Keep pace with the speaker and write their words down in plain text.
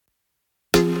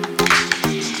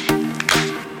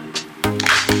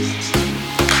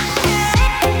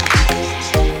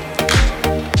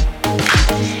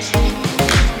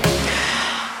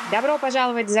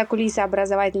пожаловать за кулисы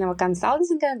образовательного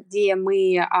консалтинга, где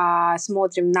мы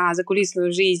смотрим на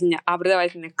закулисную жизнь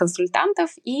образовательных консультантов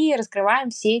и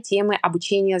раскрываем все темы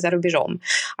обучения за рубежом.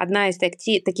 Одна из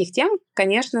таких тем,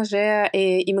 конечно же,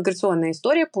 иммиграционная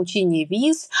история, получение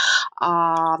виз,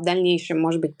 в дальнейшем,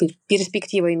 может быть,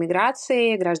 перспектива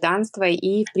иммиграции, гражданства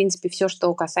и, в принципе, все,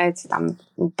 что касается там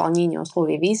выполнения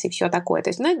условий виз и все такое.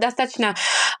 То есть, это достаточно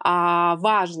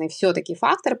важный все-таки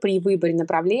фактор при выборе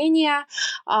направления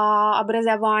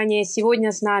образования.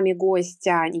 Сегодня с нами гость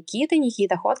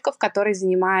Никита Ходков, который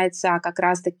занимается как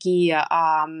раз-таки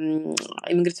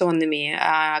иммиграционными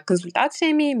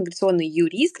консультациями, иммиграционный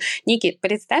юрист. Никит,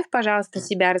 представь, пожалуйста,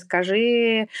 себя,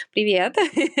 расскажи. Привет.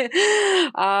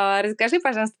 Расскажи,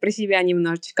 пожалуйста, про себя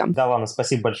немножечко. Да, ладно,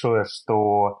 спасибо большое,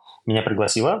 что меня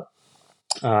пригласила.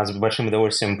 С большим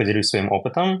удовольствием поделюсь своим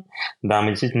опытом. Да,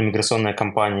 мы действительно миграционная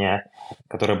компания,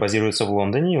 которая базируется в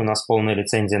Лондоне. У нас полная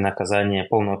лицензия на оказание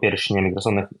полного перечня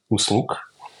миграционных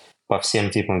услуг по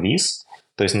всем типам виз.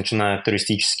 То есть начиная от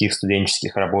туристических,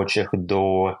 студенческих, рабочих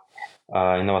до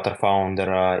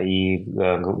инноватор-фаундера и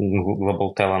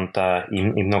глобал таланта и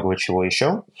многого чего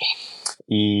еще.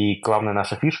 И главная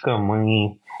наша фишка,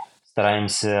 мы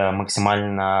стараемся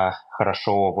максимально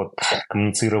хорошо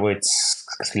коммуницировать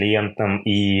с клиентом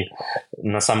и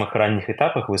на самых ранних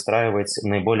этапах выстраивать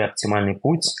наиболее оптимальный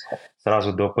путь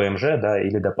сразу до ПМЖ, да,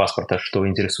 или до паспорта, что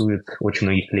интересует очень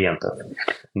многих клиентов,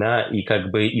 да,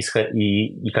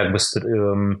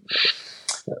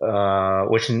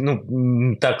 очень,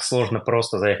 не так сложно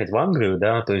просто заехать в Англию,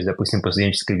 да, то есть, допустим, по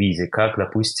студенческой визе, как,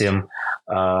 допустим,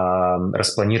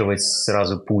 распланировать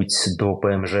сразу путь до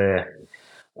ПМЖ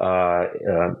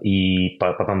и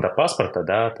потом до паспорта,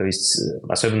 да, то есть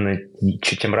особенно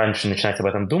чем раньше начинать об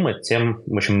этом думать, тем,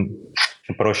 в общем,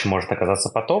 проще может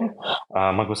оказаться потом.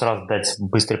 Могу сразу дать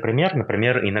быстрый пример.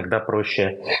 Например, иногда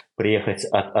проще приехать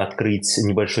открыть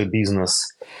небольшой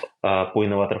бизнес по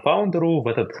инноватор-фаундеру. В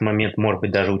этот момент, может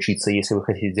быть, даже учиться, если вы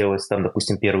хотите делать там,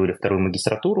 допустим, первую или вторую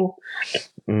магистратуру.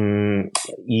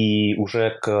 И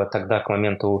уже к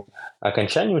моменту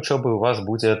окончания учебы у вас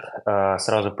будет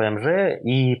сразу ПМЖ,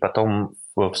 и потом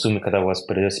в сумме, когда у вас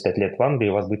придется 5 лет в Англии,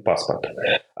 у вас будет паспорт.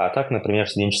 А так, например,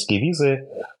 студенческие визы,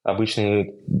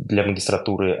 обычные для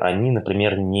магистратуры, они,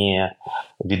 например, не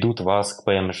ведут вас к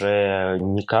ПМЖ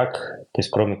никак, то есть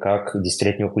кроме как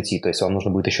 10-летнего пути. То есть вам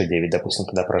нужно будет еще 9, допустим,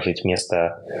 тогда прожить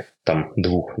вместо 2,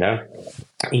 да.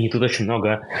 И тут очень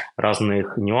много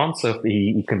разных нюансов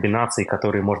и комбинаций,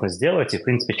 которые можно сделать. И, в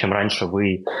принципе, чем раньше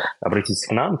вы обратитесь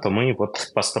к нам, то мы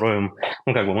построим,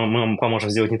 мы вам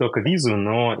поможем сделать не только визу,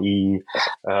 но и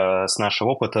с нашего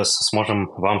опыта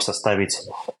сможем вам составить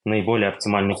наиболее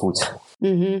оптимальный путь.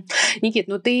 Угу. Никит,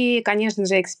 ты, конечно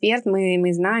же, эксперт,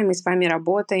 мы знаем, мы с вами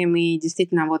работаем и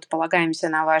действительно полагаемся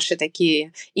на ваши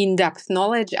такие in-depth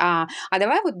knowledge. А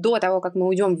давай до того, как мы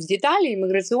уйдем в детали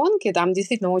иммиграционки, там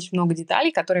действительно очень много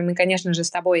деталей, которые мы, конечно же, с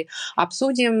тобой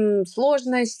обсудим.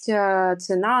 Сложность,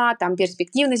 цена, там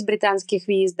перспективность британских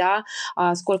виз, да,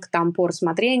 сколько там по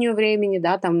рассмотрению времени,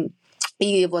 да, там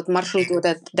и маршрут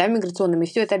этот, да, миграционный, мы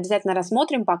все это обязательно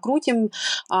рассмотрим, покрутим,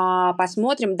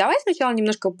 посмотрим. Давай сначала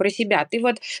немножко про себя. Ты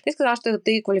сказала, что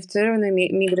ты квалифицированный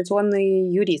миграционный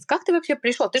юрист. Как ты вообще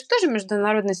пришел? Ты же тоже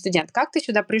международный студент. Как ты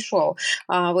сюда пришел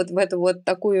в эту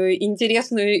такую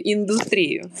интересную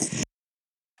индустрию?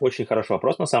 Очень хороший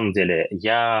вопрос, на самом деле.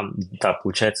 Я,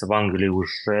 получается, в Англии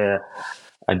уже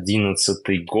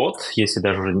 11-й год, если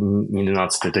даже уже не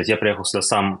 12-й. То есть я приехал сюда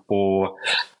сам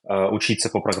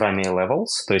учиться по программе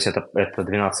Levels, то есть это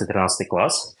 12-13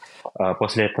 класс.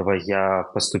 После этого я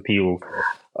поступил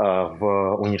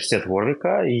в университет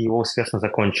Ворвика и его успешно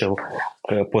закончил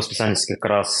по специальности как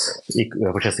раз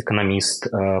получается экономист.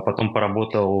 Потом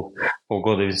поработал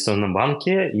полгода в инвестиционном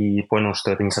банке и понял, что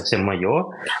это не совсем мое.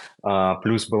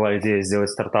 Плюс была идея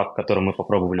сделать стартап, который мы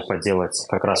попробовали поделать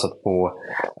как раз по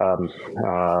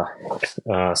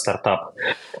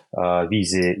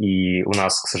стартап-визе. И у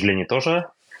нас, к сожалению, тоже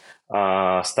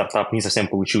стартап не совсем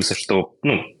получился, что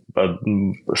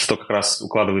как раз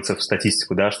укладывается в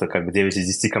статистику, да, что 9 из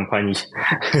 10 компаний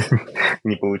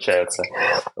не получаются.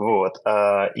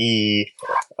 И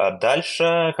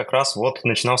дальше как раз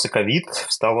начинался ковид,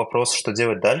 встал вопрос, что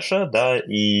делать дальше, да,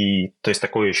 и то есть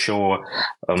такой еще,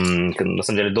 на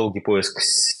самом деле, долгий поиск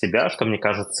себя, что мне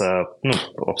кажется,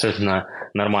 абсолютно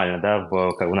нормально, да,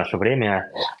 в наше время,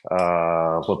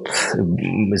 с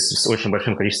очень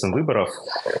большим количеством выборов,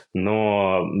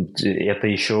 но это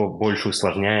еще больше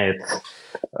усложняет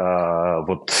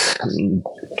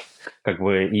как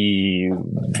бы и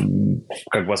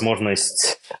как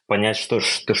возможность понять, что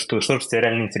же тебя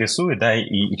реально интересует, да,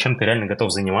 и чем ты реально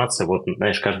готов заниматься, вот,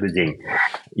 знаешь, каждый день.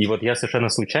 И вот я совершенно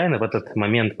случайно в этот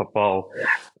момент попал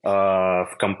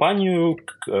в компанию,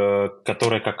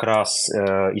 которая как раз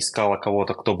искала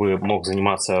кого-то, кто бы мог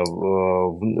заниматься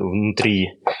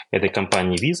внутри этой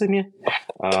компании визами.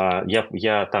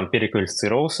 Я там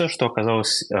переквалифицировался, что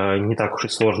оказалось не так уж и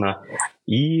сложно,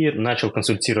 и начал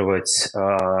консультировать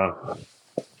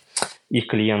их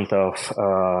клиентов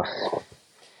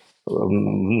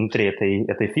внутри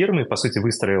этой фирмы, по сути,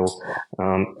 выстроил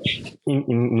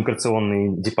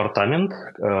иммиграционный департамент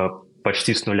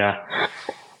почти с нуля.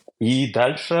 И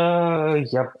дальше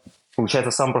я, получается,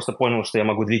 сам просто понял, что я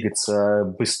могу двигаться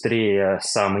быстрее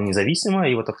сам и независимо,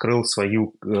 и вот открыл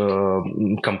свою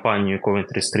компанию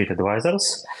Coventry Street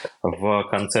Advisors в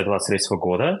конце 23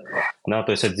 года, да,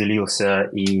 то есть отделился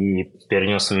и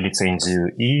перенес свою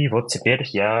лицензию. И вот теперь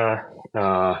я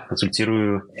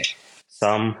консультирую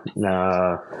сам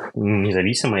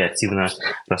независимо и активно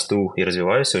расту и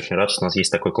развиваюсь. Очень рад, что у нас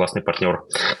есть такой классный партнер,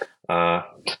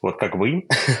 вот как вы,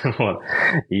 вот.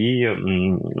 И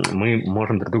мы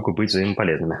можем друг другу быть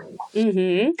взаимополезными.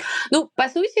 Угу. Ну, по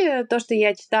сути, то, что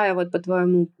я читаю вот по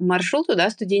твоему маршруту, да,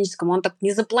 студенческому, он так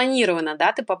незапланированно,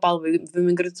 да, ты попал в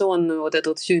иммиграционную вот эту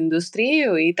вот всю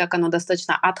индустрию, и так оно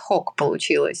достаточно ad-hoc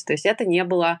получилось. То есть это не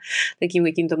было таким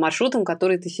каким-то маршрутом,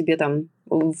 который ты себе там,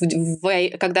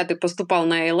 когда ты поступал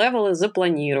на A-level,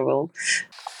 запланировал.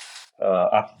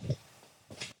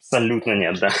 Абсолютно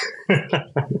нет, да.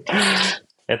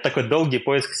 Это такой долгий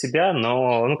поиск себя,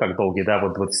 но, ну, как долгий, да,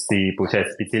 вот 20,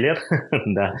 получается, 5 лет,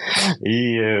 да,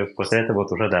 и после этого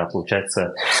вот уже, да,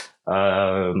 получается,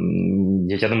 я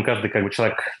думаю, каждый как бы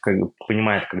человек как бы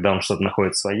понимает, когда он что-то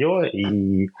находит свое,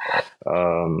 и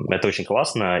это очень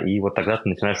классно, и вот тогда ты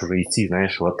начинаешь уже идти,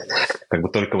 знаешь, вот как бы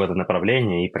только в это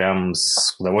направление, и прям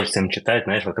с удовольствием читать,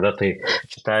 знаешь, вот когда ты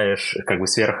читаешь как бы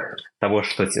сверх того,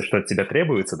 что от тебя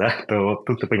требуется, да, то вот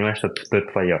тут ты понимаешь, что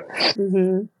это твое.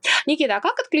 Угу. Никита, а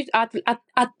как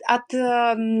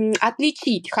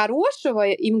отличить хорошего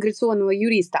иммиграционного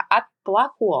юриста от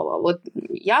плохого? Вот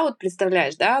я вот,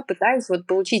 представляешь, да, пытаюсь вот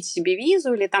получить себе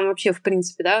визу или там вообще, в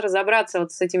принципе, да, разобраться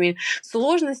вот с этими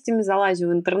сложностями, залазю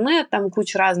в интернет, там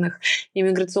куча разных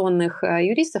иммиграционных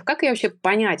юристов. Как я вообще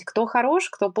понять, кто хорош,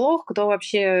 кто плох, кто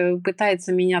вообще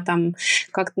пытается меня там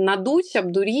как-то надуть,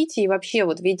 обдурить, и вообще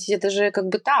вот, ведь это же как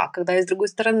бы так, когда с другой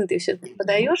стороны ты все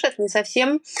подаешь, это не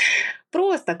совсем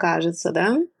просто кажется,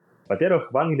 да?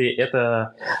 Во-первых, в Англии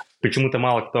это почему-то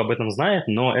мало кто об этом знает,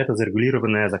 но это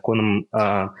зарегулированная законом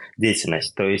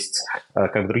деятельность. То есть,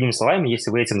 как другими словами,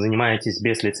 если вы этим занимаетесь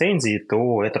без лицензии,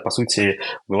 то это, по сути,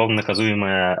 уголовно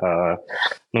наказуемая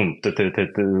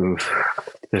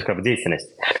то есть как бы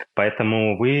деятельность.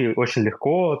 Поэтому вы очень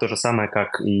легко, то же самое,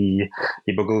 как и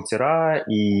бухгалтера,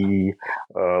 и,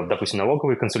 допустим,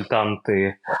 налоговые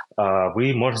консультанты,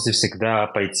 вы можете всегда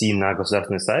пойти на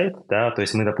государственный сайт, да, то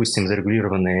есть мы, допустим,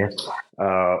 зарегулированные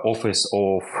Office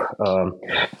of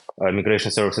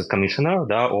Immigration Services Commissioner,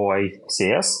 да,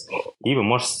 OICS, и вы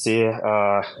можете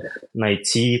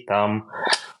найти там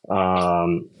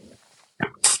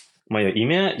мое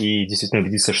имя и действительно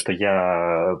убедиться, что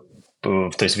я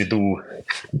то есть веду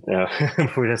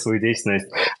свою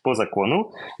деятельность по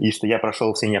закону, и что я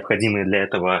прошел все необходимые для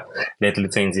этой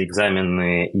лицензии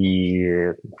экзамены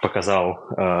и показал,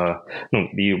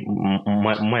 и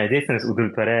моя деятельность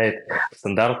удовлетворяет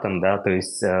стандартам, да, то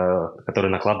есть,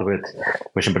 которые накладывает,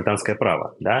 в общем, британское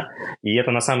право, да, и это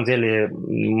на самом деле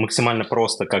максимально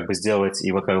просто как бы сделать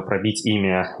и вот как бы пробить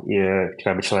имя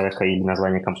как бы человека или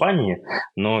название компании,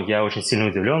 но я очень сильно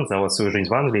удивлен за вот свою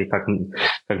жизнь в Англии, как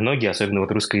многие, особенно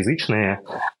вот русскоязычные,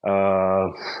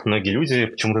 многие люди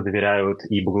почему-то доверяют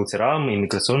и бухгалтерам, и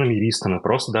иммиграционным юристам, и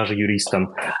просто даже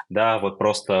юристам, да, вот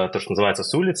просто то, что называется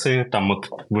с улицы, там вот,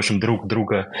 в общем, друг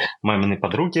друга маминой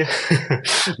подруги,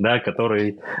 да,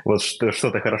 который вот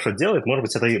что-то хорошо делает, может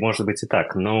быть, это может быть и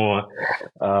так, но,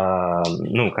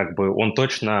 как бы он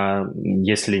точно,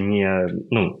 если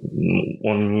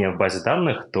он не в базе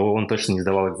данных, то он точно не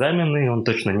сдавал экзамены, он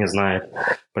точно не знает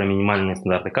про минимальные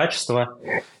стандарты качества.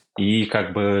 И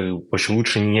как бы, в общем,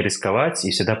 лучше не рисковать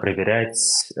и всегда проверять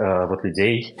вот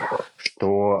людей,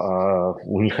 что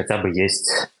у них хотя бы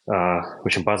есть, в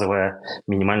общем, базовая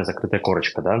минимально закрытая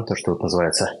корочка, да, то, что вот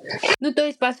называется. Ну, то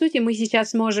есть, по сути, мы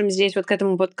сейчас можем здесь вот к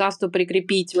этому подкасту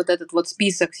прикрепить вот этот вот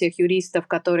список всех юристов,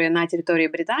 которые на территории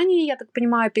Британии, я так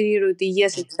понимаю, оперируют, и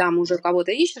если ты там уже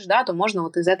кого-то ищешь, да, то можно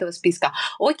вот из этого списка.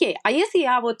 Окей, а если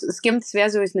я вот с кем-то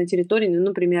связываюсь на территории, ну,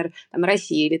 например, там,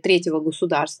 России или третьего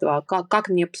государства, как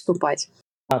мне поступать?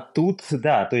 Тут,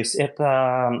 да, то есть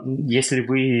это, если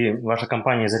ваша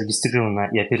компания зарегистрирована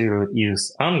и оперирует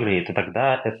из Англии, то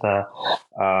тогда это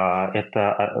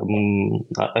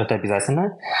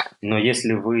обязательно. Но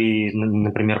если вы,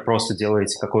 например, просто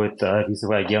делаете какое-то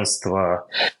визовое агентство,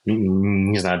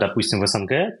 не знаю, допустим, в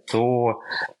СНГ, то,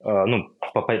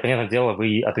 понятное дело,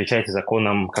 вы отвечаете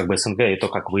законам как бы СНГ и то,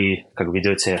 как вы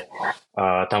ведете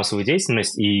там свою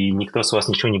деятельность, и никто с вас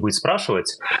ничего не будет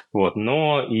спрашивать, вот,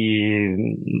 но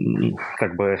и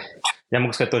как бы я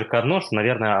могу сказать только одно, что,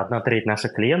 наверное, 1/3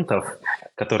 наших клиентов,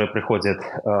 которые приходят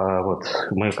в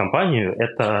мою компанию,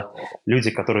 это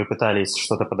люди, которые пытались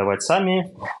что-то подавать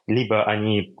сами, либо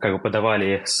они как бы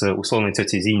подавали с условной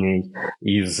тетей Зиней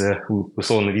из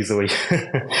условно-визовой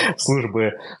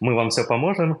службы «Мы вам все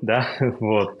поможем», да,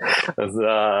 вот,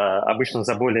 обычно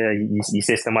за более,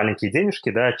 естественно, маленькие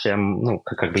денежки, да, чем,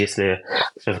 как бы если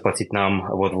заплатить нам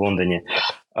вот в Лондоне.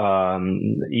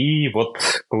 И вот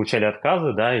получали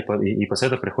отказы, да, и после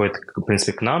этого приходят, в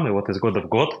принципе, к нам, и вот из года в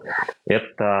год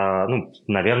это,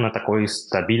 наверное, такой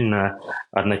стабильно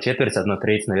 1/4,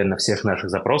 1/3, наверное, всех наших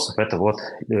запросов, это вот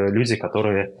люди,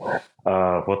 которые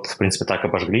вот, в принципе, так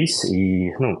обожглись,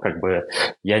 и, как бы,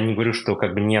 я не говорю, что,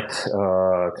 как бы, нет,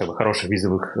 как бы, хороших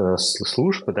визовых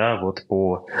служб, да, вот,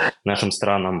 по нашим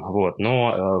странам, вот,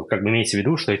 но, как бы, имейте в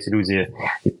виду, что эти люди,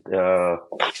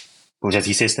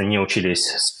 получается, естественно, не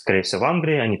учились, скорее всего, в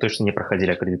Англии, они точно не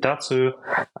проходили аккредитацию,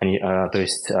 они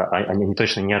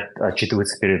точно не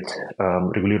отчитываются перед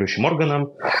регулирующим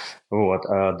органом, вот,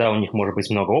 да, у них может быть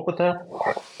много опыта,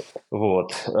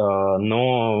 вот,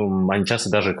 но они часто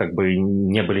даже как бы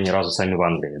не были ни разу сами в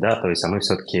Англии, да, то есть, а мы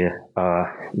все-таки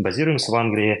базируемся в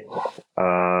Англии,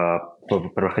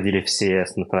 проходили все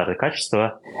стандарты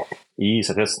качества, и,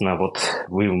 соответственно, вот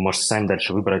вы можете сами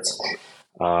дальше выбрать,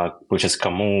 получается,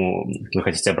 кому вы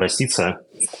хотите обратиться,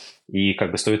 и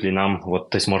как бы стоит ли нам, вот,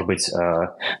 то есть, может быть,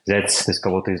 взять, то есть,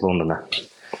 кого-то из Лондона.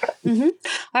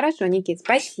 Хорошо, Никит,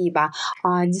 спасибо.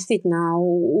 Действительно,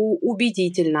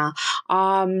 убедительно.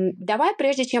 Давай,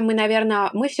 прежде чем мы, наверное,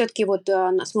 мы все-таки вот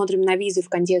смотрим на визы в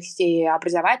контексте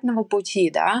образовательного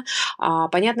пути, да.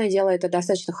 Понятное дело, это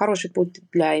достаточно хороший путь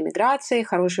для иммиграции,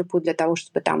 хороший путь для того,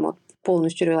 чтобы там вот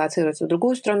полностью релоцироваться в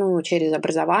другую страну через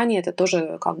образование. Это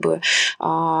тоже как бы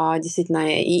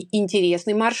действительно и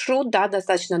интересный маршрут, да,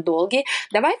 достаточно долгий.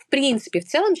 Давай, в принципе, в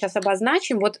целом сейчас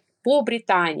обозначим вот по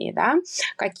Британии, да,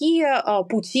 какие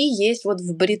пути есть вот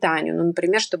в Британию,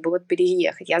 например, чтобы вот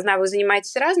переехать. Я знаю, вы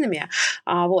занимаетесь разными,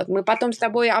 вот, мы потом с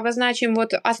тобой обозначим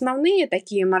вот основные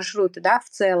такие маршруты, да, в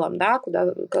целом, да,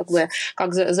 куда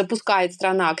как запускает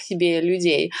страна к себе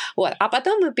людей, вот, а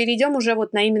потом мы перейдем уже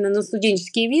вот именно на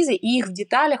студенческие визы, и их в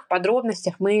деталях, в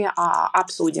подробностях мы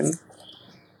обсудим.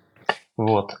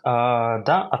 Вот,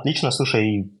 да, отлично,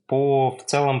 слушай, в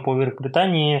целом по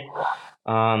Великобритании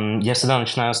я всегда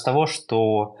начинаю с того,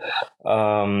 что,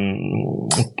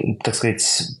 так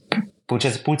сказать,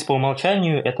 получается, путь по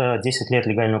умолчанию – это 10 лет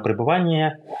легального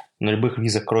пребывания на любых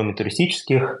визах, кроме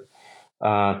туристических.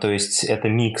 То есть это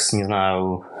микс, не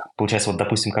знаю, получается, вот,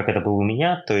 допустим, как это было у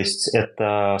меня, то есть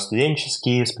это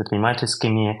студенческие, с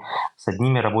предпринимательскими, с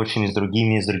одними рабочими, с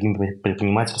другими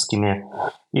предпринимательскими.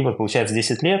 И вот получается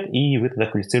 10 лет, и вы тогда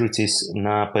квалифицируетесь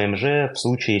на ПМЖ в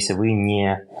случае, если вы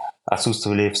не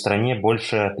отсутствовали в стране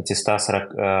больше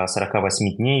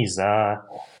 548 дней за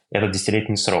этот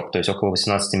 10-летний срок, то есть около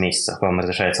 18 месяцев вам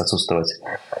разрешается отсутствовать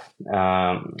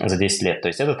за 10 лет. То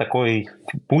есть это такой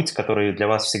путь, который для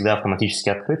вас всегда автоматически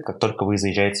открыт, как только вы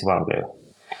заезжаете в Англию.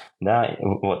 Да,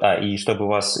 вот, и чтобы у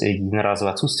вас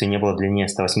единоразовое отсутствие не было длиннее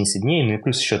 180 дней, ну и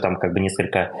плюс еще там как бы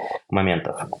несколько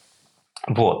моментов.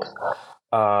 Вот.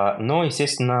 Но,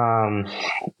 естественно,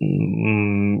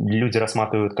 люди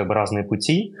рассматривают как бы разные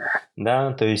пути,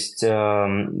 да, то есть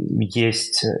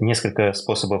есть несколько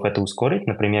способов это ускорить.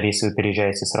 Например, если вы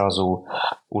переезжаете сразу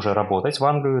уже работать в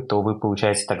Англию, то вы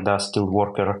получаете тогда skilled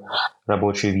worker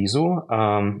рабочую визу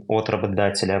от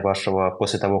работодателя вашего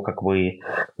после того, как вы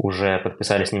уже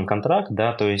подписали с ним контракт,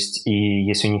 да, то есть и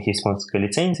если у них есть спонсорская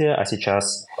лицензия, а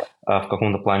сейчас в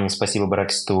каком-то плане, спасибо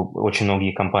Брекситу, очень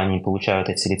многие компании получают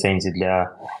эти лицензии для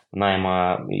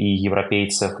найма и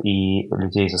европейцев, и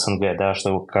людей из СНГ, да,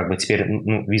 что как бы теперь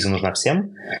виза нужна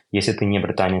всем, если ты не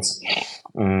британец,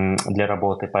 для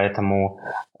работы. Поэтому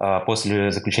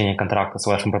после заключения контракта с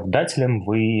вашим работодателем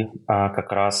вы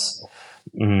как раз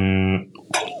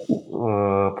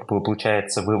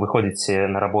получается, вы выходите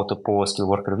на работу по skilled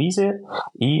worker визе,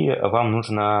 и вам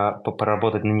нужно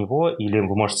поработать на него, или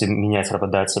вы можете менять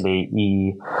работодателей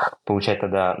и получать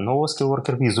тогда новую skilled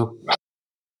worker визу.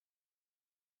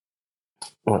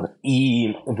 Вот.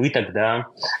 И вы тогда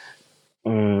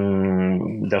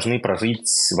должны прожить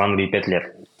в Англии 5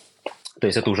 лет. То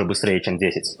есть это уже быстрее, чем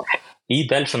 10. И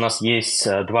дальше у нас есть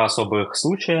два особых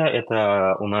случая.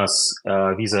 Это у нас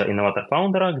виза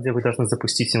инноватор-фаундера, где вы должны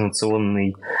запустить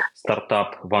инновационный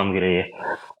стартап в Англии.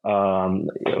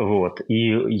 Вот.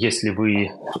 И если вы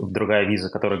другая виза,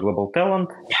 которая Global Talent,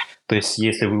 то есть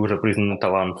если вы уже признанный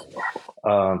талант,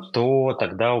 то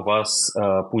тогда у вас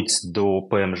путь до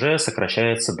ПМЖ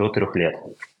сокращается до 3 лет.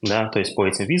 Да? То есть по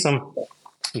этим визам.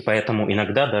 И поэтому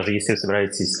иногда, даже если вы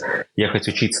собираетесь ехать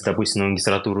учиться, допустим, на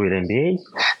магистратуру или MBA,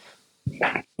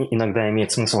 иногда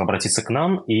имеет смысл обратиться к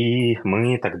нам, и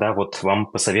мы тогда вот вам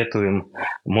посоветуем,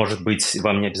 может быть,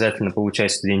 вам не обязательно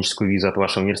получать студенческую визу от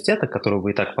вашего университета, которую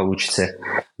вы и так получите,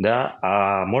 да,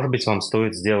 а может быть, вам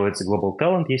стоит сделать Global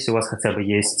Talent, если у вас хотя бы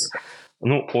есть,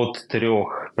 от 3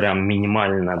 прям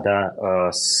минимально,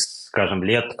 да, скажем,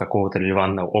 лет какого-то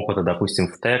релевантного опыта, допустим,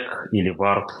 в тех или в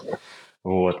арт,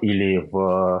 вот, или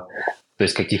то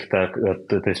есть то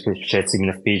есть получается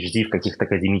именно в PhD, в каких-то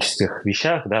академических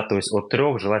вещах, да, то есть от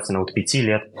 3, желательно от 5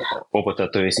 лет опыта,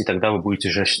 то есть и тогда вы будете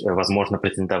уже, возможно,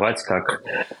 претендовать как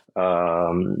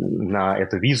на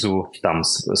эту визу там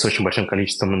с очень большим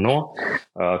количеством «но»,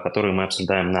 которые мы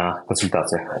обсуждаем на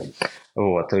консультациях.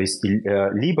 Вот, то есть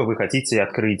либо вы хотите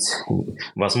открыть,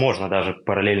 возможно, даже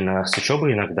параллельно с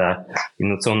учебой иногда,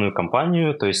 инновационную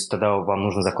компанию, то есть тогда вам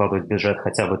нужно закладывать бюджет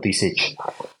хотя бы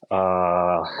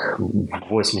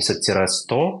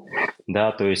 80-100,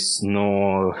 да, то есть,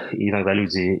 но иногда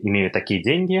люди имеют такие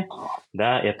деньги,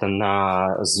 да, это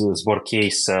на сбор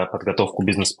кейса, подготовку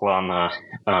бизнес-плана,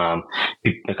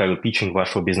 как бы питчинг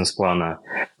вашего бизнес-плана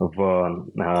в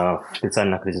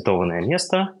специально аккредитованное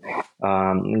место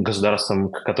государством,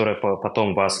 которое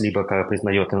потом вас либо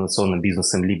признает инновационным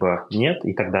бизнесом, либо нет,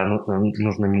 и тогда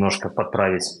нужно немножко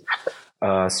подправить,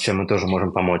 с чем мы тоже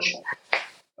можем помочь.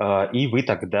 И вы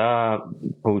тогда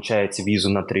получаете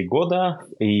визу на 3 года,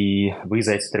 и вы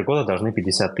за эти 3 года должны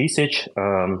 50 тысяч,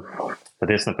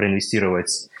 соответственно,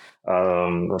 проинвестировать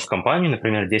в компанию,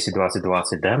 например,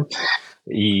 10-20-20, да,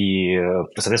 и,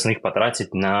 соответственно, их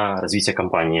потратить на развитие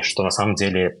компании, что на самом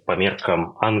деле по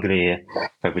меркам Англии,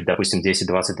 как бы, допустим,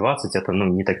 10-20-20, это,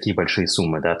 не такие большие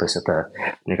суммы, да, то есть это,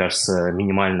 мне кажется,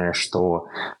 минимальное, что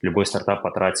любой стартап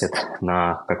потратит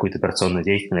на какую-то операционную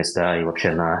деятельность, да, и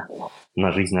вообще на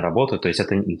жизнь, на работу, то есть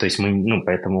мы,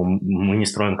 поэтому мы не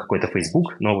строим какой-то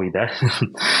Facebook новый, да,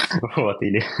 вот,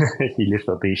 или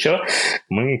что-то еще,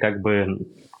 мы как бы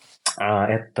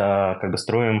это как бы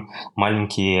строим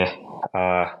маленькие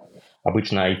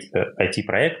обычно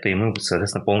IT-проекты, и мы,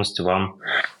 соответственно, полностью вам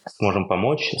сможем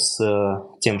помочь с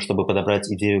тем, чтобы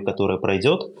подобрать идею, которая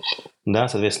пройдет, да,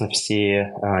 соответственно,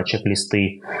 все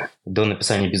чек-листы до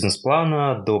написания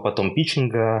бизнес-плана, до потом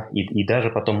питчинга, и даже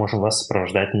потом можем вас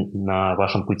сопровождать на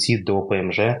вашем пути до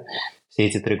ПМЖ все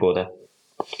эти 3 года.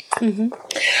 Угу.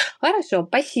 Хорошо,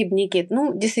 спасибо, Никит.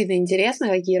 Действительно интересно,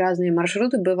 какие разные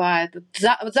маршруты бывают.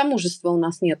 Замужества у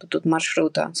нас нету тут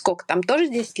маршрута. Сколько там, тоже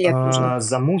 10 лет нужно?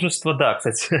 Замужество, да,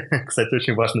 кстати,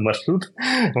 очень важный маршрут.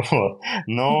 Вот.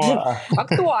 Но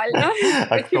актуально. актуальный.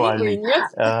 Почему бы и нет?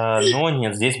 Но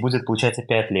нет, здесь будет, получается,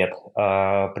 5 лет.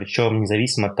 Причем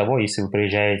независимо от того, если вы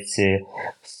приезжаете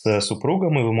с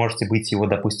супругом, и вы можете быть его,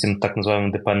 допустим, так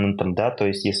называемым депендентом, да, то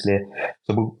есть если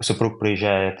супруг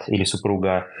приезжает или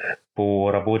супруга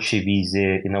по рабочей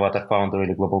визе инноватор-фаундеру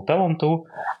или Global Talent,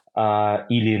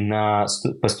 или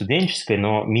по студенческой,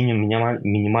 но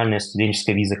минимальная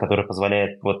студенческая виза, которая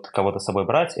позволяет вот кого-то с собой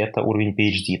брать, это уровень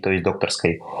PhD, то есть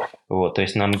докторской. Вот, то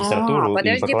есть на магистратуру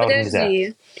и бакалавр нельзя.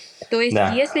 То есть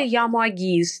Да. если я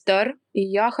магистр, и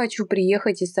я хочу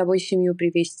приехать и с собой семью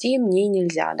привезти, мне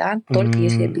нельзя, да? Только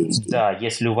если я PhD. Да,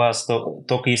 если у вас,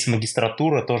 только если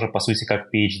магистратура тоже, по сути, как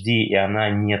PhD, и она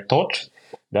не тот,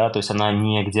 да, то есть она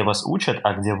не где вас учат,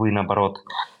 а где вы, наоборот,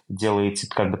 делаете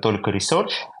как бы только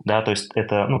research, да, то есть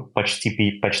это, почти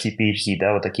PhD,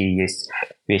 да, вот такие есть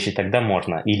вещи, тогда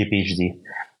можно, или PhD.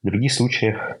 В других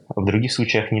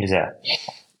случаях нельзя.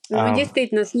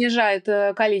 Действительно, снижает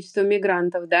количество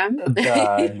мигрантов, да?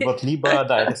 Да,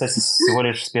 это, кстати, всего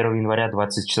лишь с 1 января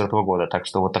 2024 года, так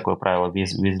что вот такое правило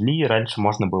ввезли. Раньше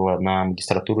можно было на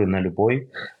магистратуру, на любой,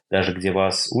 даже где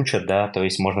вас учат, да, то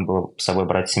есть можно было с собой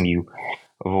брать семью.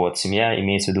 Вот, семья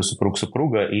имеется в виду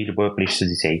супруга и любое количество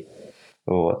детей.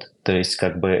 Вот, то есть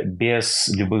как бы без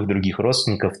любых других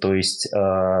родственников, то есть,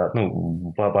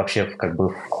 вообще как бы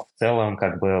в целом,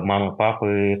 как бы мамы,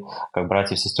 папы, как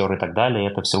братьев, сестер и так далее,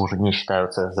 это все уже не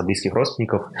считаются за близких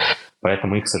родственников,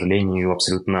 поэтому их, к сожалению,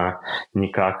 абсолютно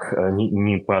никак,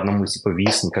 ни по одному типу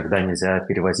виз никогда нельзя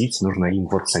перевозить, нужно им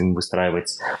вот самим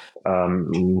выстраивать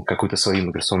какую-то свою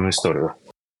миграционную историю.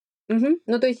 Мгм.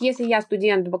 Ну, то есть, если я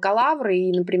студент бакалавра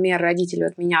и, например, родители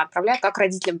от меня отправляют, как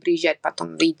родителям приезжать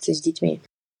потом видеться с детьми?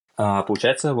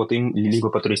 Получается, вот им либо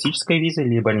по туристической визе,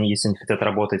 либо они, если они хотят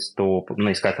работать, то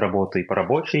искать работу и по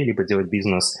рабочей, либо делать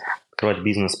бизнес, открывать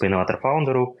бизнес по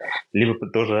инноватор-фаундеру, либо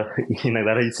тоже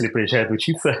иногда родители приезжают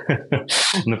учиться,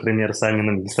 например, сами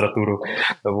на магистратуру,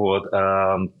 вот,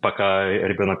 пока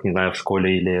ребенок, не знаю, в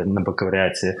школе или на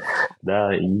бакалавриате,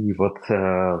 да, и вот,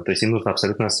 то есть им нужна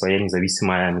абсолютно своя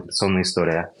независимая миграционная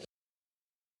история.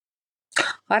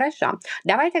 Хорошо.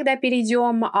 Давай тогда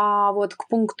перейдем вот к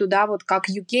пункту, да, вот как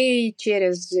UK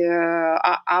через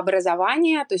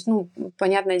образование. То есть, ну,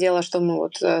 понятное дело, что мы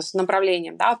вот с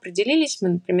направлением, да, определились. Мы,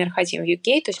 например, хотим в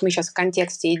UK. То есть мы сейчас в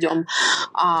контексте идем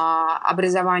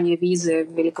образование визы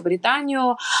в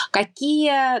Великобританию.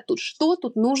 Что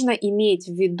тут нужно иметь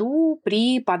в виду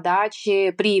при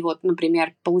подаче, при вот,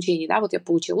 например, получении, да, вот я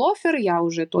получил оффер, я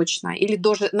уже точно, или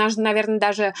даже, наверное,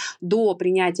 даже до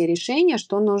принятия решения,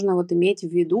 что нужно вот иметь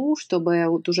в виду, чтобы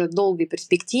вот уже в долгой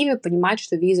перспективе понимать,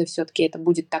 что виза все-таки это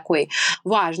будет такой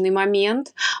важный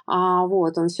момент.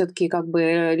 Вот, он все-таки как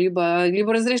бы либо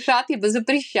разрешат, либо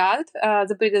запретят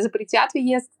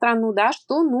въезд в страну, да,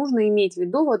 что нужно иметь в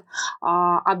виду вот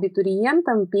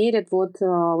абитуриентам перед вот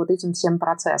этим всем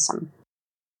процессом.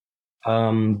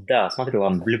 Да, смотри,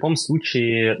 ладно, в любом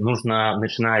случае нужно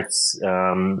начинать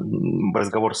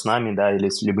разговор с нами, да, или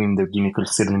с любыми другими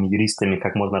квалифицированными юристами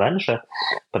как можно раньше,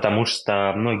 потому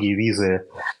что многие визы,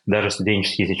 даже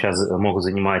студенческие, сейчас могут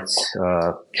занимать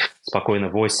спокойно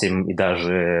 8 и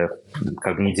даже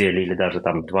как бы недели или даже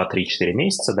там 2-3-4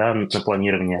 месяца, да, на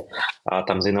планирование. А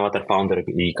там за инноватор-фаундер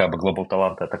и как бы глобал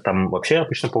таланта, так там вообще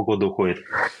обычно полгода уходит.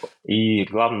 И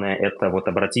главное это вот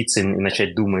обратиться и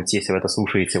начать думать, если вы это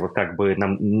слушаете, вот как бы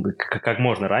как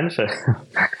можно раньше.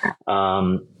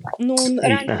 Ну,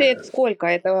 раньше это сколько?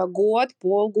 Это год,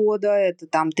 полгода, это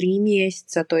там 3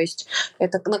 месяца. То есть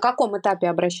это на каком этапе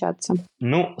обращаться?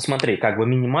 Ну, смотри, как бы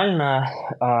минимально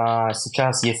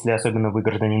сейчас, если особенно вы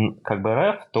гражданин как бы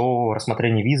РФ, то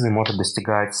рассмотрение визы может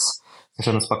достигать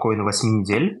совершенно спокойно 8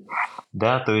 недель.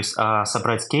 Да, то есть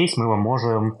собрать кейс мы вам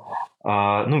можем,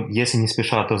 ну, если не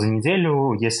спеша, то за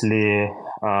неделю, если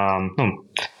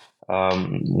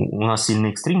у нас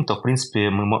сильный экстрим, то, в принципе,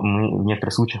 мы в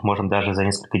некоторых случаях можем даже за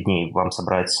несколько дней вам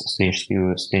собрать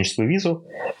студенческую визу.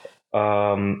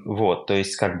 Вот, то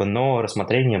есть, как бы, но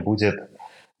рассмотрение будет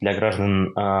для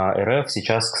граждан РФ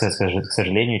сейчас, к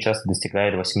сожалению, часто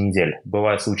достигает 8 недель.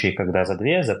 Бывают случаи, когда за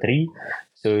 2, за 3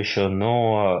 все еще,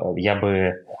 но я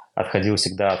бы отходил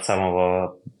всегда от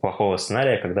самого плохого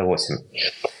сценария, когда 8.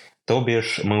 То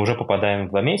бишь мы уже попадаем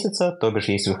в 2 месяца, то бишь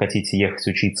если вы хотите ехать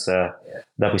учиться,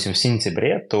 допустим, в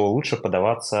сентябре, то лучше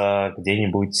подаваться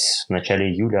где-нибудь в начале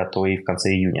июля, а то и в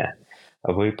конце июня.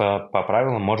 Вы по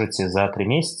правилам можете за 3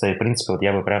 месяца, и в принципе вот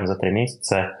я бы прямо за 3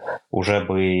 месяца уже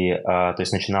бы, то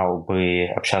есть начинал бы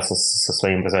общаться со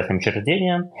своим образовательным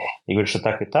учреждением и говорю, что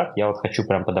так и так, я вот хочу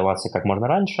прям подаваться как можно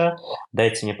раньше,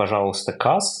 дайте мне, пожалуйста,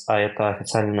 КАС, а это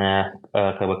официальное,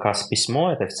 как бы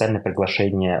КАС-письмо, это официальное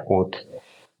приглашение от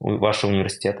вашего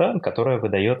университета, которое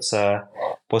выдается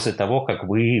после того, как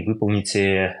вы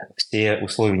выполните все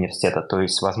условия университета. То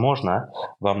есть, возможно,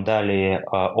 вам дали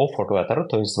offer letter,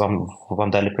 то есть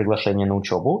вам дали приглашение на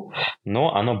учебу,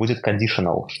 но оно будет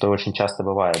conditional, что очень часто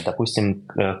бывает. Допустим,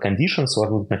 conditions у вас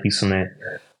будут написаны,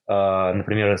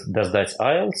 например, сдать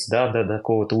IELTS, да, до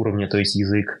какого-то уровня, то есть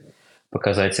язык,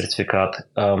 показать сертификат,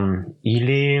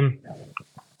 или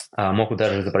могут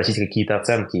даже запросить какие-то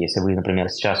оценки. Если вы, например,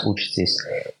 сейчас учитесь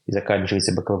и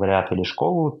заканчиваете бакалавриат или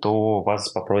школу, то вас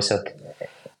попросят,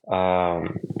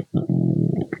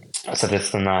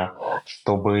 соответственно,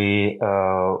 чтобы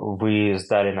вы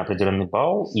сдали на определенный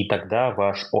балл, и тогда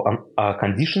ваш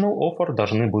conditional offer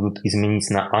должны будут изменить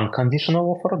на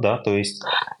unconditional offer, да, то есть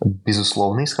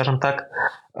безусловный, скажем так,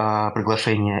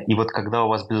 приглашение. И вот когда у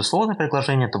вас безусловное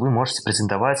приглашение, то вы можете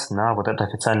претендовать на вот это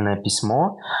официальное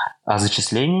письмо о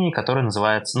зачислении, которое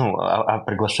называется, о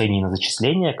приглашении на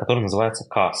зачисление, которое называется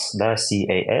CAS, да,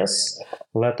 CAS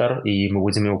letter, и мы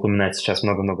будем его упоминать сейчас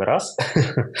много-много раз.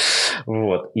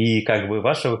 Вот. И как бы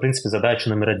ваша, в принципе, задача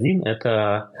номер 1 –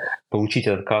 это получить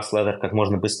этот CAS letter как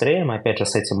можно быстрее. Мы, опять же,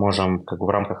 с этим можем как бы в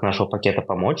рамках нашего пакета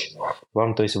помочь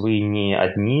вам. То есть вы не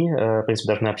одни, в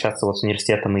принципе, должны общаться вот с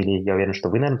университетом, или я уверен, что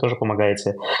вы, наверное, тоже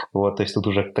помогаете. Вот, то есть тут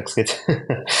уже, так сказать,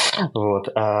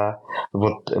 вот,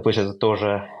 получается,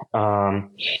 тоже.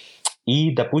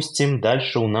 И, допустим,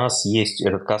 дальше у нас есть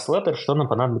этот CAS letter, что нам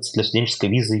понадобится для студенческой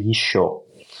визы еще.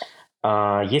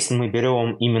 Если мы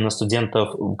берем именно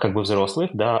студентов как бы взрослых,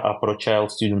 да, а про child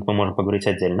student мы можем поговорить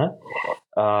отдельно,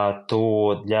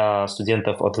 то для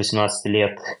студентов от 18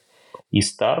 лет и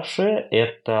старше,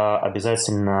 это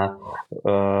обязательно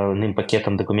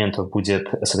пакетом документов будет,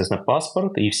 соответственно,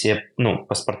 паспорт и все,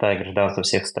 паспорта и гражданства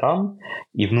всех стран,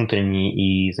 и внутренний,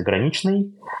 и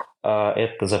заграничный.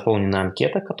 Это заполненная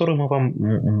анкета, которую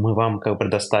мы вам как бы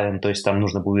предоставим, то есть там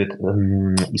нужно будет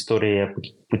история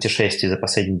путешествий за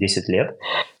последние 10 лет,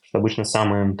 что обычно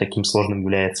самым таким сложным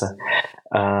является.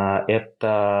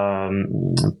 Это,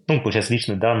 получается,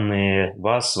 личные данные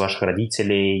вас, ваших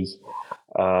родителей,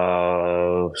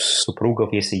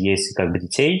 супругов, если есть как бы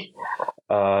детей.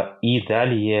 И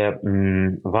далее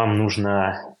вам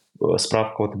нужна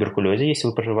справка о туберкулезе, если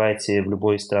вы проживаете в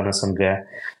любой стране СНГ,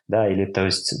 да, или, то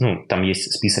есть, там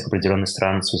есть список определенных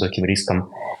стран с высоким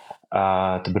риском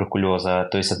туберкулеза,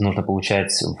 то есть это нужно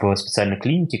получать в специальной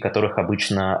клинике, которых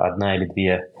обычно одна или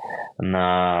две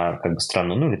на как бы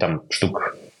страну, или там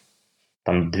штук,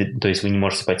 там, то есть вы не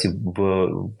можете пойти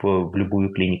в любую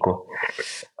клинику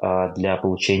для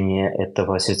получения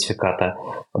этого сертификата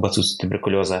об отсутствии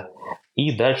туберкулеза.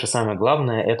 И дальше самое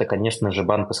главное, это, конечно же,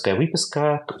 банковская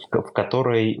выписка, в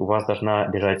которой у вас должна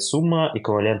лежать сумма,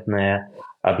 эквивалентная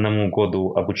 1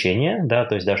 году обучения, да,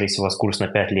 то есть даже если у вас курс на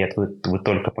 5 лет, вы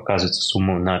только показываете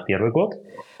сумму на первый год,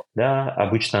 да,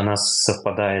 обычно она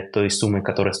совпадает с той суммой,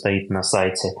 которая стоит на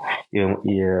сайте и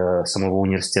самого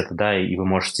университета, да, и вы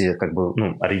можете как бы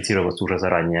ориентироваться уже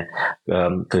заранее,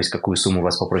 то есть какую сумму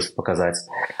вас попросят показать.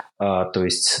 То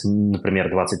есть, например,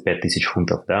 25 тысяч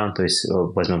фунтов, да, то есть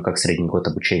возьмем как средний год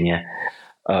обучения.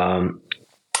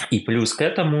 И плюс к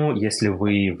этому, если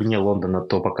вы вне Лондона,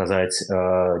 то показать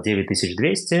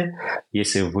 9200,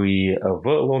 если вы в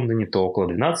Лондоне, то около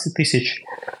 12 тысяч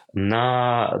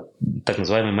на так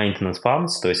называемый maintenance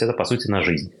funds, то есть это, по сути, на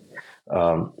жизнь.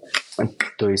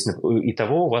 То есть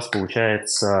итого у вас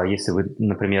получается, если вы,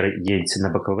 например, едете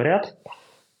на бакалавриат,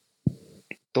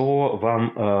 то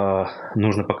вам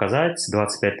нужно показать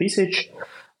 25 тысяч,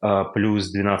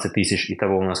 плюс 12 тысяч,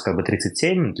 итого у нас как бы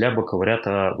 37 для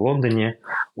бакалавриата в Лондоне.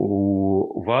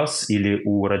 У вас или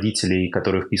у родителей,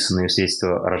 которые вписаны в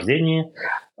свидетельство о рождении,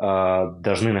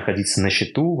 должны находиться на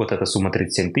счету вот эта сумма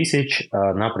 37 тысяч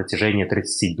на протяжении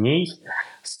 30 дней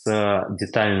с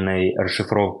детальной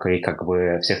расшифровкой как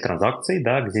бы всех транзакций,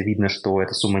 да, где видно, что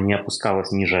эта сумма не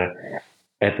опускалась ниже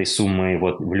этой суммы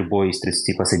вот в любой из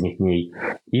 30 последних дней.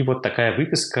 И вот такая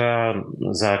выписка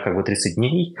за как бы 30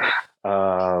 дней,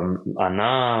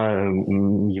 она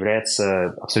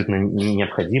является абсолютно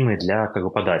необходимой для как бы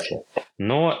подачи.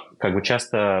 Но как бы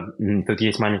часто тут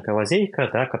есть маленькая лазейка,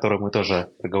 да, которую мы тоже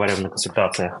проговариваем на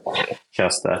консультациях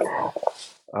часто,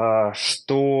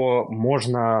 что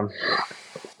можно,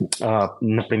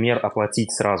 например,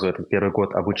 оплатить сразу этот первый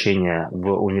год обучения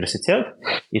в университет,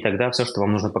 и тогда все, что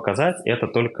вам нужно показать, это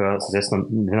только, соответственно,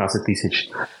 12 тысяч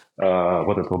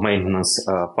вот этого maintenance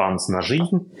funds на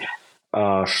жизнь,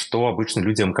 что обычно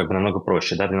людям как бы намного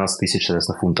проще, да, 12 тысяч,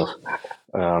 соответственно, фунтов.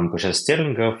 Получается,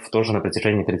 стерлингов тоже на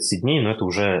протяжении 30 дней, но это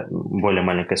уже более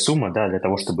маленькая сумма, да, для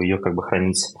того, чтобы ее как бы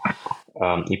хранить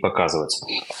и показывать.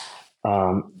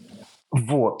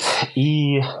 Вот.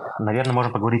 И, наверное,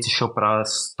 можно поговорить еще про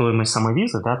стоимость самой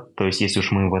визы, да, то есть если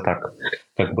уж мы вот так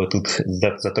как бы тут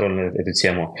затронули эту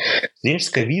тему.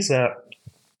 Студенческая виза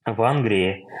в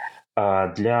Англии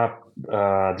для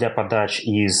подач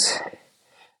из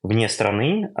вне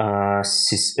страны на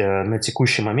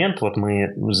текущий момент, вот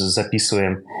мы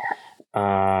записываем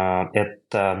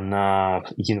это на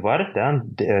январь, да,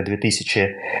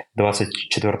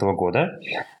 2024 года.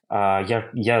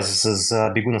 Я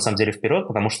забегу на самом деле вперед,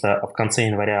 потому что в конце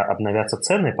января обновятся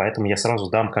цены, поэтому я сразу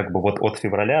дам как бы вот от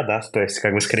февраля, да, то есть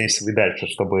как бы скорее всего и дальше,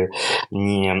 чтобы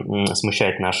не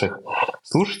смущать наших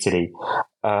слушателей.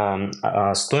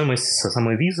 Стоимость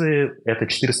самой визы – это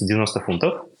 490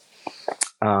 фунтов.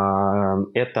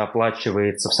 Это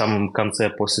оплачивается в самом конце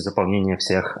после заполнения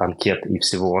всех анкет и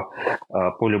всего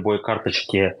по любой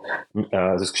карточке,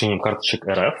 за исключением карточек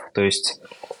РФ. То есть,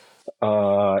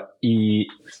 и,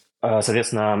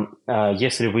 соответственно,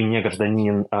 если вы не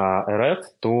гражданин РФ,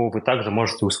 то вы также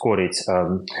можете ускорить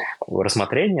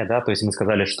рассмотрение. Да? То есть мы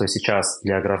сказали, что сейчас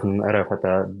для граждан РФ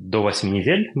это до 8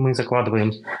 недель мы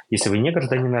закладываем. Если вы не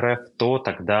гражданин РФ, то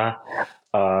тогда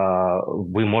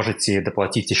вы можете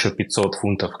доплатить еще 500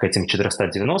 фунтов к этим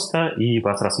 490, и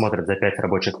вас рассмотрят за 5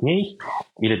 рабочих дней,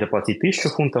 или доплатить 1000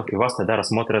 фунтов, и вас тогда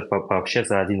рассмотрят вообще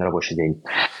за 1 рабочий день.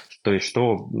 То есть,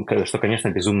 что, конечно,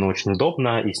 безумно очень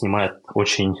удобно и снимает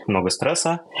очень много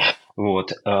стресса.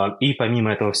 Вот. И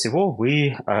помимо этого всего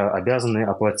вы обязаны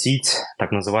оплатить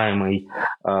так называемый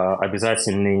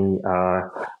обязательный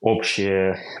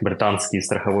общий британский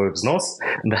страховой взнос,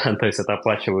 да, то есть это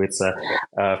оплачивается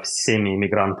всеми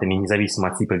иммигрантами, независимо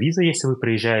от типа визы, если вы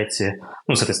приезжаете,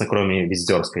 ну, соответственно, кроме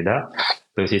визитерской, да.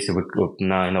 То есть если вы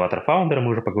на инноватор-фаундера,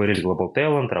 мы уже поговорили, Global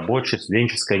Talent, рабочая,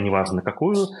 студенческая, неважно на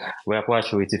какую, вы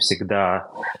оплачиваете всегда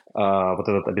вот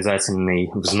этот обязательный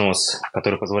взнос,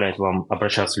 который позволяет вам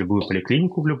обращаться в любую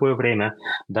поликлинику в любое время,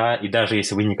 да, и даже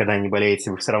если вы никогда не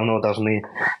болеете, вы все равно должны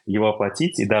его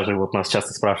оплатить, и даже вот нас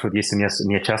часто спрашивают, если у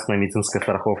меня частная медицинская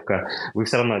страховка, вы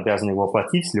все равно обязаны его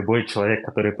оплатить, любой человек,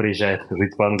 который приезжает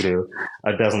жить в Англию,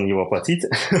 обязан его оплатить,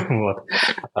 вот,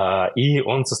 и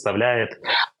он составляет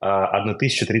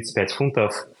 1035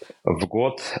 фунтов в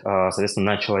год,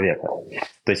 соответственно, на человека.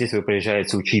 То есть, если вы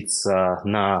приезжаете учиться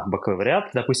на бакалавриат,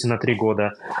 допустим, на 3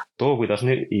 года, то вы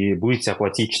должны и будете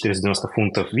оплатить 490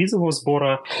 фунтов визового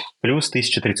сбора, плюс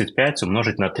 1035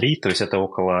 умножить на 3, то есть это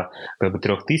около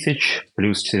 3000,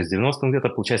 плюс 490 где-то,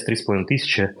 получается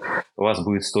 3500 у вас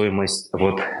будет стоимость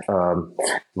вот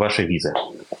вашей визы.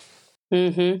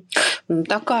 Угу.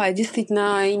 Такая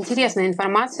действительно интересная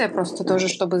информация, просто тоже,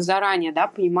 чтобы заранее, да,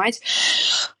 понимать,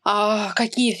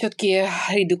 какие все-таки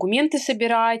и документы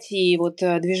собирать, и вот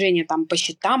движение там по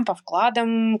счетам, по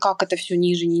вкладам, как это все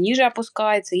ниже, не ниже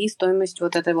опускается, и стоимость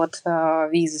вот этой вот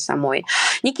визы самой.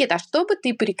 Никита, а что бы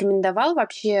ты порекомендовал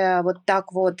вообще вот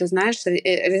так вот, ты знаешь,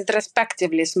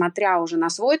 ретроспективли, смотря уже на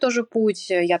свой тоже путь,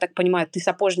 я так понимаю, ты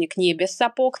сапожник не без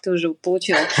сапог, ты уже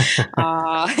получил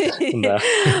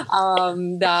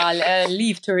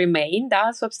leave to remain,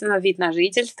 да, собственно, вид на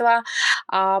жительство.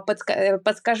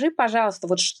 Подскажи, пожалуйста,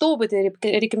 вот что бы ты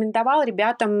рекомендовал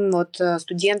ребятам, вот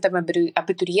студентам,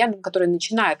 абитуриентам, которые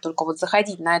начинают только вот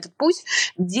заходить на этот путь,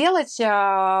 делать,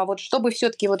 вот чтобы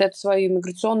все-таки вот эту свою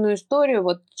иммиграционную историю,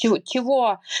 вот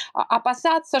чего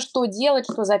опасаться, что делать,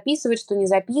 что записывать, что не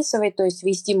записывать, то есть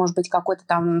вести, может быть, какой-то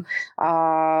там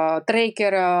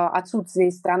трекер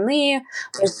отсутствия страны,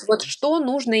 то есть вот что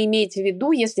нужно иметь в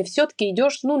виду, если все-таки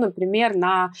идешь, ну, например,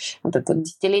 на вот этот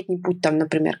 10-летний путь, там,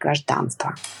 например,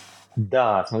 гражданства.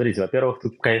 Да, смотрите, во-первых,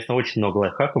 тут, конечно, очень много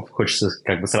лайфхаков хочется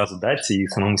как бы сразу дать и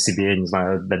самому себе, не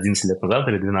знаю, 11 лет назад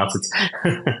или 12.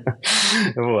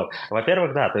 Вот.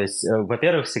 Во-первых, да, то есть,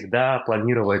 во-первых, всегда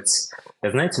планировать,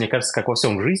 знаете, мне кажется, как во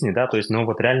всем в жизни, да, то есть, ну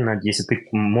вот реально, если ты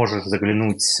можешь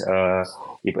заглянуть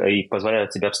и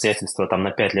позволяют тебе обстоятельства там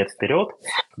на 5 лет вперед,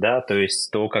 да, то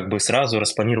есть, то как бы сразу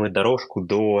распланировать дорожку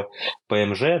до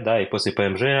ПМЖ, да, и после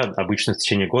ПМЖ обычно в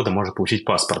течение года можно получить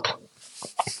паспорт.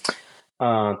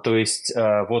 То есть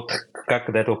вот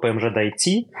как до этого ПМЖ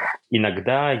дойти,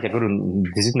 иногда, я говорю,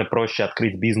 действительно проще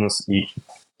открыть бизнес и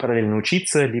параллельно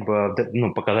учиться, либо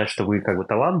показать, что вы как бы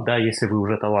талант, да, если вы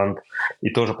уже талант, и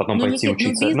тоже потом пойти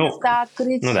Никит,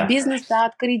 учиться. Бизнес-то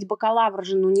открыть бакалавр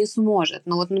же не сможет.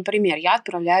 Ну вот, например, я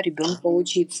отправляю ребенка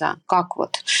учиться. Как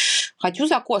вот? Хочу,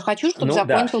 чтобы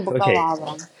закончил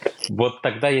бакалавром. Вот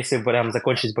тогда, если прям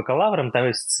закончить бакалавром, то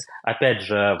есть, опять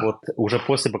же, вот уже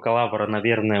после бакалавра,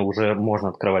 наверное, уже можно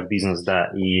открывать бизнес,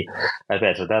 да, и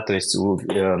опять же, да, то есть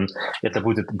это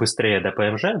будет быстрее до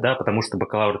ПМЖ, да, потому что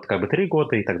бакалавр это как бы 3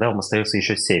 года, и тогда вам остается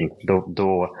еще 7 до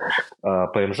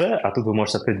ПМЖ, а тут вы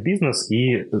можете открыть бизнес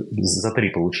и за 3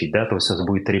 получить, да, то есть у вас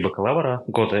будет 3 бакалавра,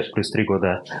 года плюс 3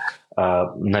 года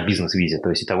на бизнес-визе, то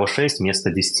есть итого 6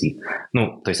 вместо 10.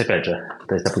 Ну, то есть, опять же,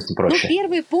 то есть, допустим, проще. Ну,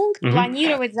 первый пункт —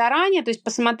 планировать заранее, то есть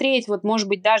посмотреть, вот, может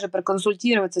быть, даже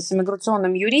проконсультироваться с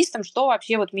иммиграционным юристом, что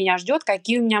вообще вот меня ждет,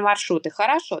 какие у меня маршруты.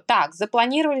 Хорошо, так,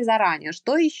 запланировали заранее.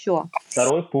 Что еще?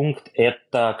 Второй пункт –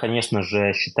 это, конечно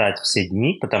же, считать все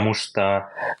дни, потому что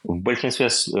в большинстве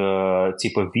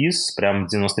типов виз, прям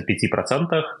в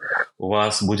 95% у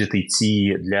вас будет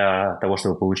идти для того,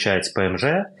 чтобы получать ПМЖ,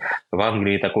 в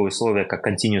Англии такое условие, как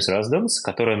continuous residence,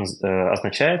 которое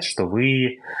означает, что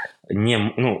вы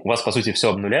у вас, по сути,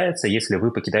 все обнуляется, если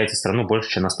вы покидаете страну больше,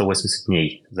 чем на 180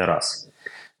 дней за раз.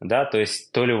 Да, то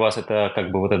есть то ли у вас это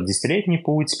как бы вот этот 10-летний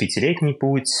путь, 5-летний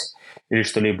путь или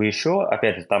что-либо еще.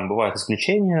 Опять же, там бывают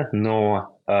исключения,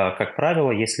 но, как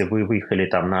правило, если вы выехали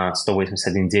там на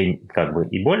 181 день как бы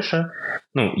и больше,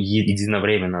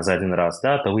 единовременно за один раз,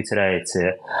 да, то вы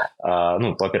теряете,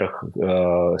 во-первых,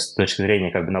 с точки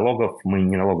зрения как бы налогов, мы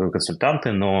не налоговые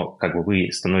консультанты, но как бы вы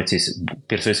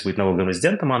перестаете быть налоговым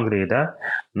резидентом Англии, да,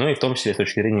 но и в том числе с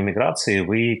точки зрения иммиграции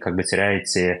вы как бы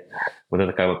теряете вот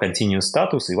это как бы continuous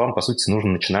статус, и вам, по сути,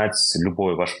 нужно начинать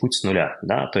любой ваш путь с нуля,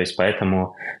 да, то есть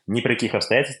поэтому ни при каких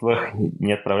обстоятельствах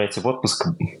не отправляйте в отпуск,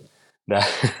 да.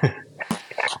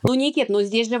 Ну, Никит, ну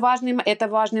здесь же это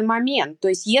важный момент. То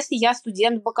есть если я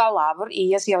студент-бакалавр, и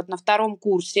если я вот на втором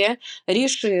курсе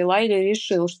решила или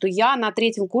решил, что я на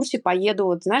третьем курсе поеду,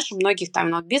 вот знаешь, у многих там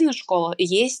на бизнес-школах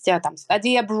есть там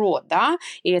study abroad, да,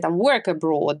 или там work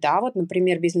abroad, да, вот,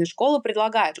 например, бизнес-школы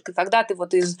предлагают, когда ты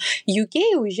вот из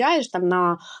UK уезжаешь там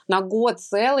на год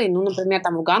целый, ну, например,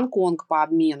 там в Гонконг по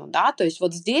обмену, да, то есть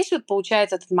вот здесь вот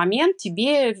получается этот момент,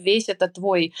 тебе весь этот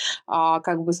твой,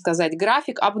 как бы сказать,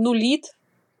 график обнулит.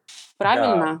 Да,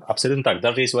 Правильно? абсолютно так.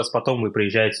 Даже если у вас потом вы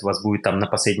приезжаете, у вас будет там на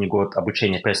последний год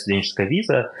обучения опять студенческая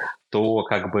виза, то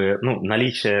как бы, ну,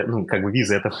 наличие, ну, как бы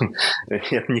визы, это,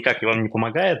 это никак вам не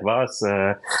помогает. Вас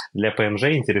для ПМЖ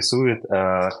интересует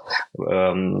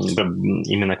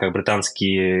именно как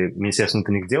британские Министерство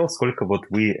внутренних дел, сколько вот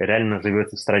вы реально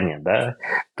живете в стране, да?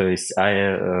 То есть,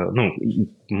 ну,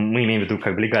 мы имеем в виду,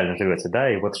 как бы легально живете,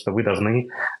 да, и вот что вы должны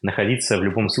находиться в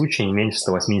любом случае не меньше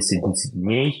 180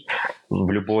 дней в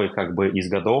любой как бы из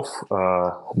годов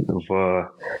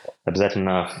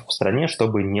обязательно в стране,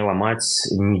 чтобы не ломать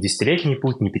ни десятилетний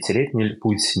путь, ни пятилетний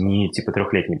путь, ни типа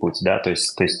трехлетний путь, да, то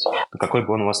есть какой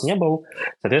бы он у вас ни был,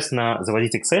 соответственно,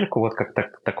 заводить Excel-ку, вот как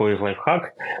такой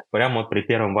лайфхак, прямо вот при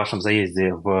первом вашем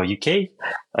заезде в UK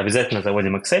обязательно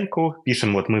заводим Excel-ку,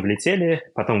 пишем, вот мы влетели,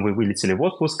 потом вы вылетели в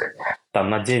отпуск, там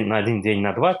на один день,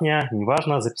 на 2 дня,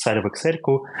 неважно, записали в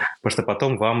Excel-ку, потому что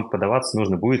потом вам подаваться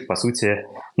нужно будет, по сути,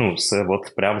 ну,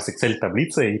 вот прямо с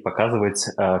Excel-таблицей и показывать,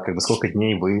 как бы сколько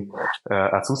дней вы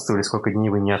отсутствовали, сколько дней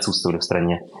вы не отсутствовали в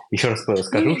стране. Еще раз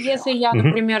скажу. Ну, если я,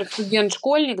 например,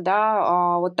 студент-школьник,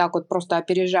 да, вот так вот просто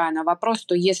опережая на вопрос,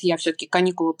 то если я все-таки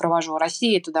каникулы провожу в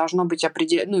России, это должно быть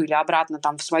ну, или обратно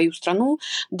там в свою страну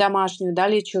домашнюю, да,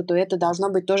 лечу, то это должно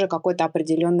быть тоже какое-то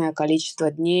определенное количество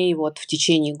дней вот в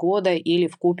течение года или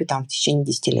вкупе там в течение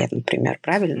 10 лет, например,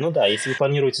 правильно? Ну да, если вы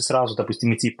планируете сразу,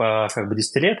 допустим, идти по как бы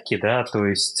десятилетке, да, то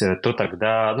есть, то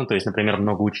тогда, ну, то есть, например,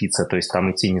 много учиться, то есть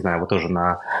там идти, не знаю, вот тоже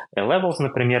на A-levels,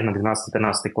 например, на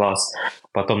 12-13 класс,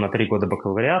 потом на 3 года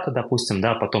бакалавриата, допустим,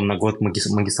 да, потом на год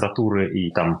магистратуры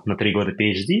и там на 3 года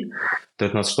PhD, то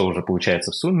это у нас что уже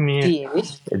получается в сумме?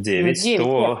 9.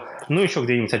 То, ну, еще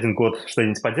где-нибудь 1 год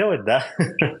что-нибудь поделать, да,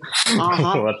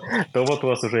 вот, то вот у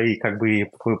вас уже и как бы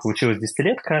получилась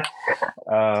десятилетка,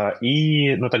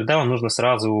 но тогда вам нужно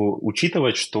сразу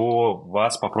учитывать, что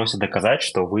вас попросят доказать,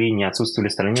 что вы не отсутствовали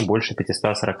в стране больше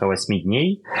 548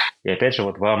 дней, и опять же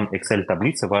вот вам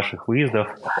Excel-таблица ваших выездов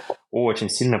очень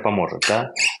сильно поможет,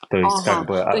 да? То есть как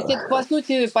бы... То есть это по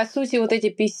сути вот эти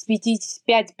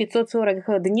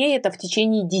 540 дней это в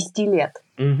течение 10 лет.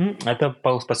 Это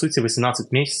по сути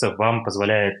 18 месяцев вам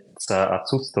позволяет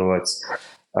отсутствовать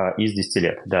из 10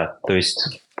 лет, да, то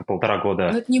есть 1,5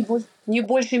 года. Но это не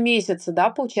больше месяца, да,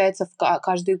 получается,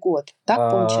 каждый год,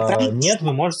 так получается? Нет,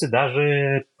 вы можете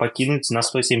даже покинуть на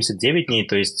 179 дней,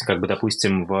 то есть, как бы,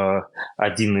 допустим, в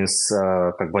один из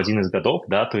годов,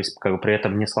 да, то есть, как бы, при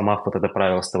этом не сломав вот это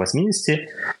правило 180, то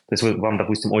есть, вам,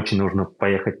 допустим, очень нужно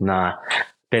поехать на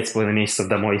 5,5 месяцев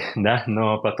домой, да,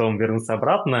 но потом вернуться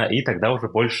обратно, и тогда уже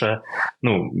больше,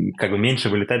 ну, как бы меньше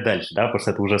вылетать дальше, да, потому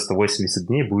что это уже 180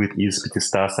 дней будет из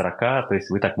 540, то есть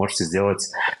вы так можете сделать,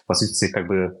 по сути, как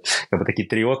бы такие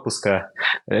 3 отпуска,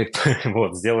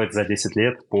 вот, сделать за 10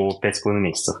 лет по 5,5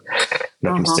 месяцев,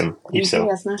 допустим, и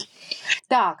интересно. Все.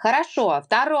 Так, хорошо.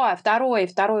 Второй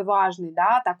важный,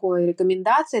 да, такой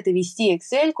рекомендация – это вести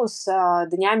Excel-ку с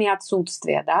днями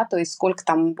отсутствия, да, то есть сколько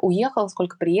там уехал,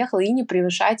 сколько приехал, и не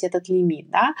превышать этот лимит,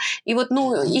 да. И вот,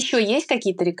 ну, еще есть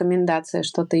какие-то рекомендации,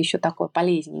 что-то еще такое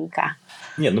полезненькое?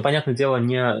 Нет, ну, понятное дело,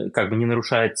 не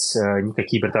нарушать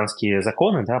никакие британские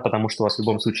законы, да, потому что у вас в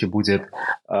любом случае будет,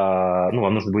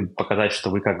 вам нужно будет показать,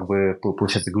 что вы как бы,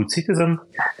 получается, good citizen,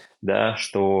 да,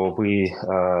 что вы,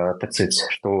 так сказать,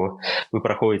 что вы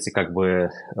проходите как бы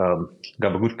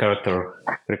good character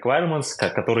requirements,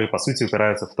 которые, по сути,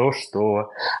 упираются в то,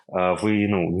 что вы,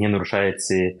 не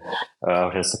нарушаете,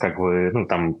 как бы,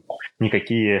 там,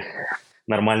 никакие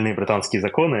нормальные британские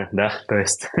законы, да, то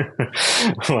есть,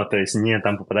 то есть не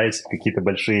там попадаете в какие-то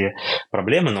большие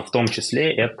проблемы, но в том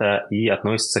числе это и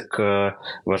относится к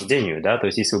вождению, да, то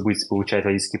есть если вы будете получать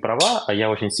водительские права, а я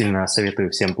очень сильно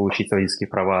советую всем получить водительские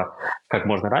права как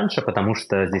можно раньше, потому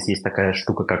что здесь есть такая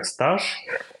штука, как стаж,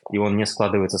 и он не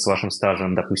складывается с вашим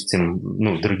стажем, допустим,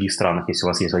 в других странах, если у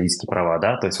вас есть водительские права,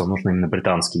 да, то есть вам нужен именно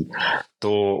британский,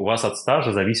 то у вас от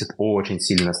стажа зависит очень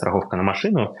сильно страховка на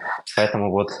машину, поэтому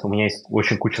вот у меня есть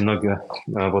очень куча много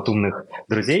вот умных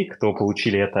друзей, кто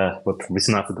получили это вот в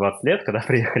 18-20 лет, когда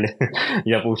приехали.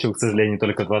 Я получил, к сожалению,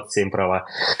 только 27 права.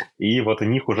 И вот у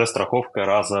них уже страховка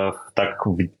раза так,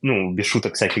 без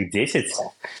шуток всяких 10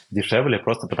 дешевле,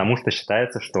 просто потому что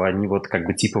считается, что они вот как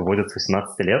бы типа вводят с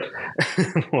 18 лет.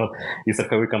 вот, и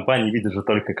страховые компании видят же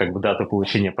только как бы дату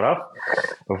получения прав,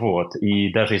 вот,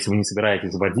 и даже если вы не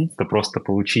собираетесь вводить, то просто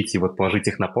получить и вот положить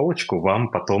их на полочку вам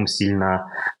потом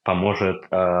сильно поможет,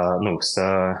 с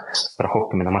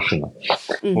страховками на машину.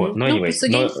 Вот, но Ну,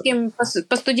 anyways,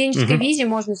 по студенческой Мгм. визе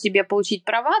можно себе получить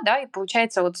права, да, и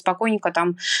получается вот спокойненько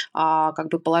там как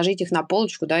бы положить их на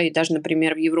полочку, да, и даже,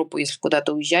 например, в Европу, если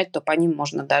куда-то уезжать, то по ним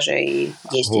можно даже и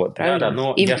ездить, Вот, да, правильно?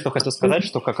 но И... я что хотел сказать,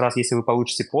 что как раз если вы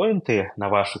получите поинты на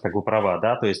ваши как бы права,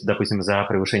 да, то есть, допустим, за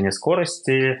превышение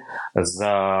скорости,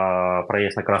 за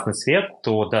проезд на красный свет,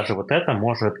 то даже вот это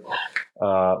может,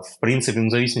 в принципе, в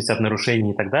зависимости от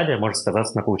нарушений и так далее, может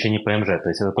сказаться на получении ПМЖ. То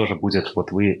есть это тоже будет,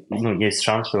 вот вы, есть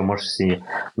шанс, что вы можете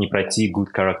не пройти good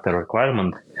character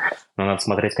requirement, но надо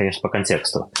смотреть, конечно, по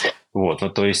контексту. Вот,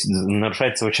 то есть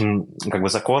нарушается очень, как бы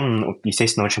закон,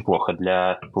 естественно, очень плохо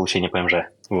для получения ПМЖ.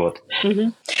 Вот.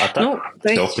 А так, Ну, то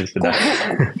все, в есть, принципе,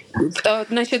 да.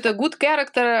 значит, good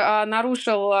character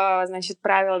нарушил, значит,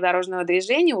 правила дорожного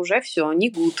движения, уже все,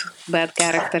 не good, bad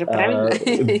character, правильно?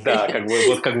 Да, как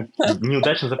бы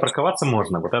неудачно запарковаться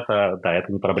можно, вот это, да,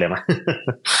 это не проблема.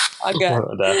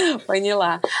 Ага, Да.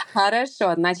 поняла.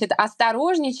 Хорошо, значит,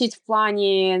 осторожничать в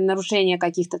плане нарушения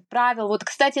каких-то правил. Вот,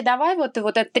 кстати, давай вот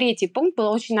этот третий пункт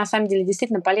был очень, на самом деле,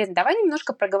 действительно полезный. Давай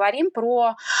немножко проговорим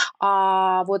про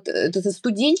вот эту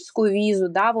студенческую визу,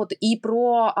 да, вот и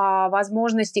про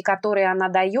возможности, которые она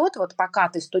дает, вот пока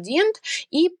ты студент,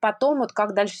 и потом вот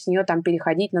как дальше с нее там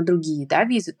переходить на другие, да,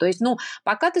 визы. То есть,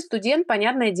 пока ты студент,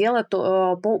 понятное дело,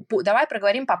 то, давай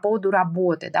проговорим по поводу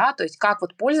работы, да, то есть как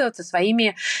вот пользоваться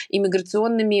своими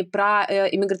иммиграционными,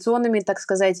 так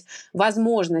сказать,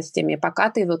 возможностями, пока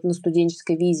ты вот на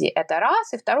студенческой визе. Это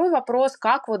раз. И второй вопрос,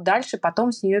 как вот дальше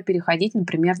потом с нее переходить,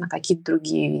 например, на какие-то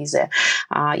другие визы.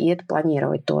 И это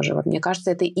планировать тоже. Вот мне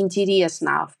кажется, это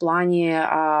интересно в плане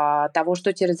того,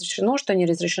 что тебе разрешено, что не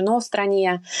разрешено в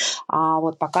стране,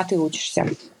 вот пока ты учишься.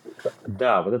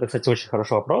 Да, вот это, кстати, очень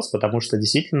хороший вопрос, потому что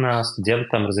действительно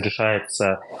студентам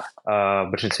разрешается в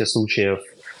большинстве случаев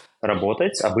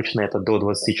работать. Обычно это до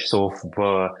 20 часов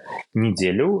в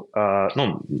неделю.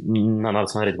 Надо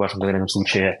смотреть в вашем конкретном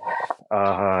случае.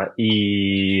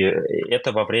 И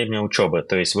это во время учебы.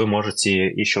 То есть вы можете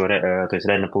еще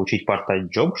реально получить part-time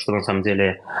job, что на самом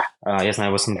деле, я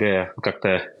знаю, в СНГ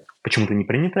как-то почему-то не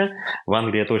принято. В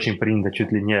Англии это очень принято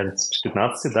чуть ли не с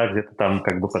 15, да, где-то там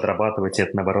как бы подрабатывать.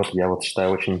 Это, наоборот, я вот считаю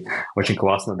очень, очень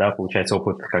классно, да, получать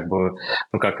опыт как бы,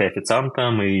 как и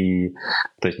официантом, и,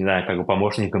 то есть, не знаю, как бы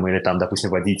помощником или там,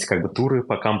 допустим, водить как бы туры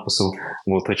по кампусу.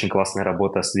 Вот, очень классная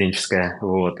работа студенческая,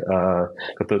 вот.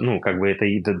 Как бы это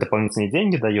и дополнительные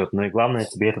деньги дает, но и главное,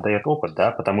 тебе это дает опыт, да,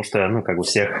 потому что, как бы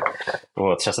всех,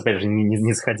 вот, сейчас, опять же,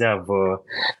 не заходя в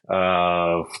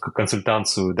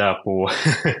консультацию, да, по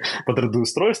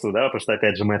трудоустройству, да, потому что,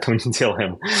 опять же, мы этого не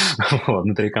делаем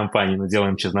внутри компании, но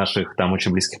делаем через наших там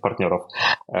очень близких партнеров,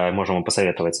 можем вам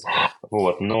посоветовать.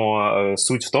 Вот. Но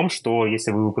суть в том, что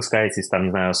если вы выпускаетесь, там, не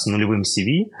знаю, с нулевым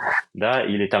CV, да,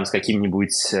 или там с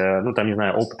каким-нибудь, не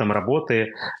знаю, опытом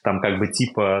работы, там, как бы,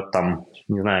 типа, там,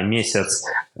 не знаю, месяц,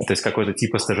 то есть какой-то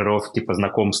типа стажировки по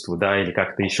знакомству, да, или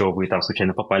как-то еще вы там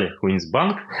случайно попали в какой-нибудь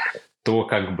банк, то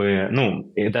как бы,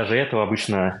 и даже этого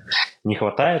обычно не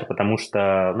хватает, потому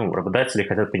что, работодатели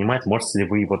хотят понимать, можете ли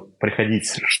вы вот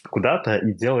приходить куда-то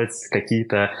и делать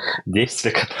какие-то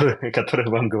действия, которые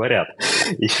вам говорят.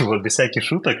 И вот без всяких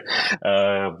шуток,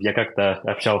 я как-то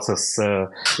общался с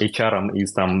HR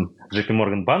из там JP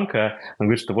Morgan банка, он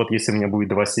говорит, что вот если у меня будет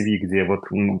 2 CV, где вот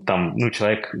там,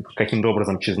 человек каким-то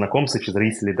образом через знакомство, через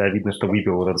зрителей, да, видно, что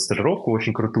выбил вот эту стажировку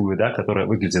очень крутую, да, которая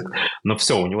выглядит, но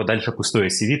все, у него дальше пустое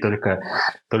CV, только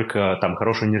там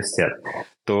хороший университет,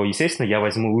 то, естественно, я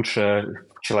возьму лучше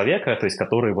человека, то есть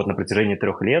который вот на протяжении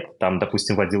 3 лет, там,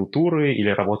 допустим, водил туры или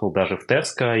работал даже в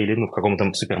Tesco или в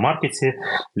каком-то супермаркете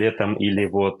летом, или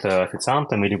вот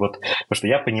официантом, или вот... Потому что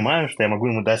я понимаю, что я могу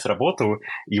ему дать работу,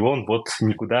 и он вот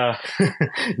никуда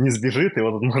не сбежит, и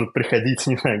он может приходить,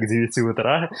 не знаю, к 9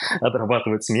 утра,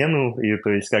 отрабатывать смену, и то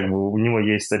есть как бы у него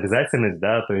есть обязательность,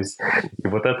 да, то есть и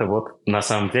вот это вот на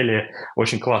самом деле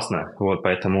очень классно, вот,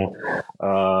 поэтому,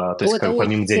 то есть Это как бы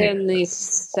помимо очень денег. ценный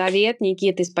совет,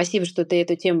 Никита, и спасибо, что ты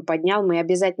эту тему поднял. Мы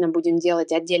обязательно будем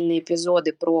делать отдельные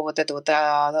эпизоды про вот это вот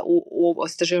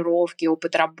стажировки,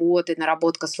 опыт работы,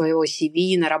 наработка своего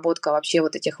CV, наработка вообще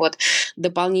вот этих вот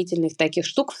дополнительных таких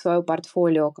штук в свое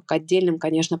портфолио, как отдельным,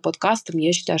 конечно, подкастом.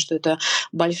 Я считаю, что это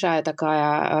большая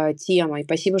такая тема, и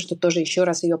спасибо, что тоже еще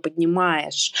раз ее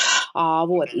поднимаешь.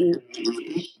 Вот.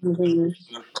 Мгм.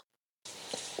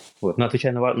 Вот. Но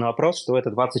отвечая на вопрос, что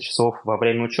это 20 часов во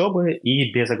время учебы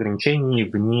и без ограничений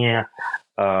вне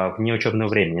учебного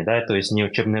времени, да, то есть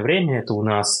неучебное время это у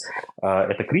нас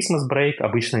это Christmas break,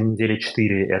 обычно недели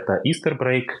 4, это Easter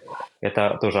break,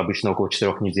 это тоже обычно около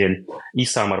 4 недель, и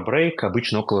Summer break,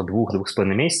 обычно около 2-2,5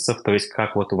 месяцев, то есть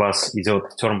как вот у вас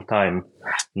идет term time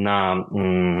на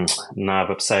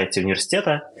веб-сайте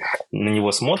университета, на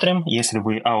него смотрим, если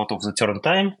вы out of the term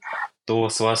time, то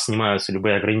с вас снимаются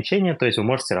любые ограничения, то есть вы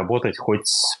можете работать хоть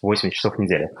 8 часов в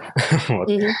неделю.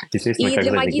 Естественно, и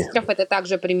для магистров это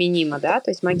также применимо, да?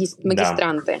 То есть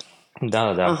магистранты.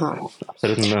 Да, ага.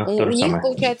 Абсолютно то же самое. У них,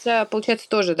 получается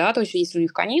тоже, да, то есть если у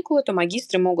них каникулы, то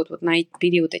магистры могут вот на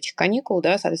период этих каникул,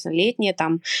 да, соответственно, летние,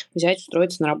 там взять,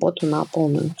 устроиться на работу на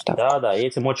полную ставку. Да, и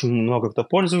этим очень много кто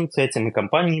пользуется, этим и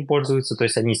компании пользуются, то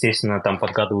есть они, естественно, там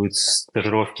подгадывают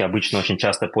стажировки обычно очень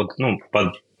часто под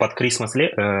Christmas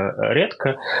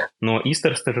редко, но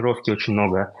Easter стажировки очень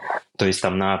много, то есть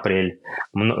там на апрель,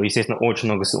 естественно, очень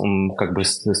много как бы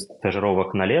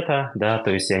стажировок на лето, да,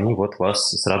 то есть они вот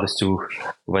вас с радостью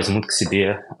возьмут к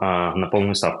себе на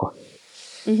полную ставку.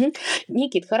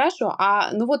 Никит, хорошо.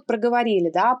 Ну вот проговорили,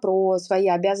 да, про свои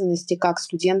обязанности как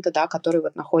студента, да, которые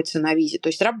вот находятся на визе. То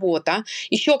есть работа,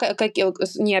 еще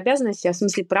не обязанности, а в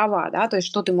смысле права, да, то есть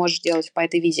что ты можешь делать по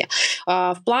этой визе.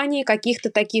 В плане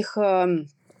каких-то таких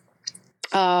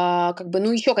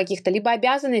еще каких-то либо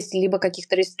обязанностей, либо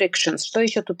каких-то restrictions. Что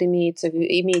еще тут иметь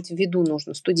в виду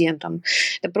нужно студентам?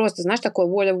 Это просто, знаешь, такой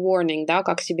word of warning, да,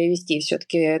 как себя вести.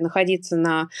 Все-таки находиться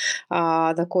на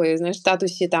такой, знаешь,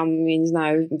 статусе, там, я не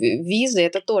знаю, визы,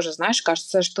 это тоже, знаешь,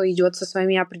 кажется, что идет со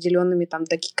своими определенными там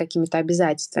какими-то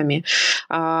обязательствами.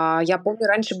 Я помню,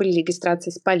 раньше были регистрации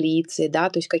с полицией, да,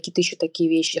 то есть какие-то еще такие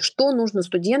вещи. Что нужно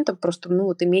студентам просто,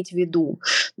 иметь в виду,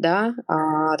 да?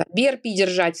 BRP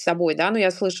держать с собой, да, я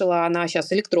слышала, она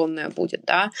сейчас электронная будет,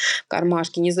 да,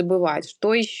 кармашки, не забывать.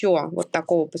 Что еще вот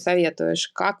такого посоветуешь?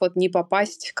 Как вот не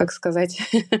попасть, как сказать,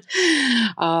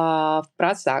 в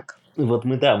просак? Вот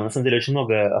мы на самом деле очень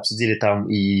много обсудили там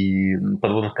и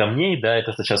подводных камней, да,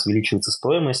 это сейчас увеличивается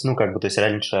стоимость, то есть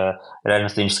раньше реально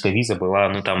студенческая виза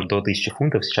была, там до 1000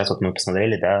 фунтов, сейчас вот мы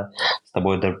посмотрели, да, с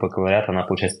тобой даже поговорят, она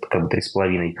получается как бы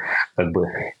 3,5, как бы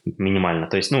минимально,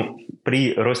 то есть,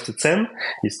 при росте цен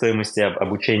и стоимости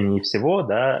обучения и всего,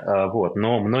 да, вот,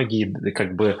 но многие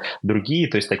как бы другие,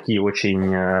 то есть такие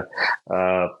очень,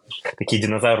 такие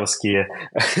динозаврские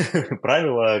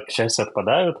правила, к счастью,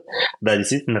 отпадают, да,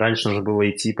 действительно, раньше нужно было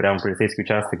идти прямо в полицейский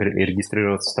участок и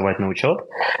регистрироваться, вставать на учет.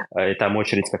 И там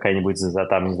очередь какая-нибудь за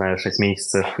 6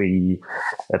 месяцев, и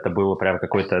это было прям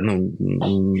какое-то,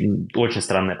 очень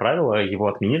странное правило. Его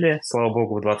отменили, слава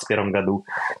богу, в 2021 году.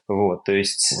 Вот, то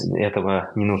есть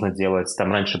этого не нужно делать.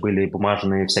 Там раньше были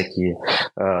бумажные всякие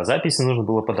записи, нужно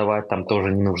было подавать, там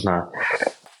тоже не нужно.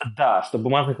 Да, чтобы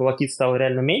бумажных волокит стало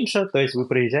реально меньше, то есть вы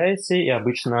приезжаете, и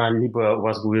обычно либо у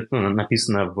вас будет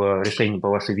написано в решении по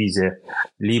вашей визе,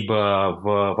 либо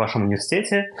в вашем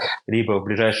университете, либо в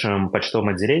ближайшем почтовом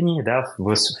отделении, да,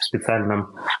 в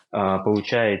специальном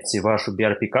получаете вашу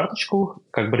BRP-карточку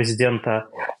как бы резидента,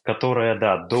 которая,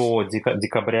 да, до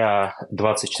декабря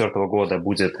 2024 года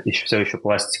будет все еще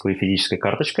пластиковой физической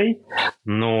карточкой,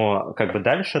 но как бы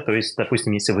дальше, то есть,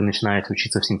 допустим, если вы начинаете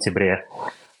учиться в сентябре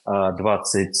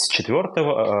 24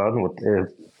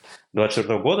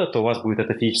 года, то у вас будет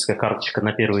эта физическая карточка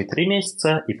на первые 3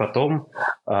 месяца, и потом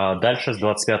дальше с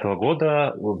 25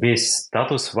 года весь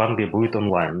статус в Англии будет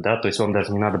онлайн, да, то есть вам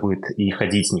даже не надо будет и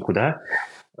ходить никуда,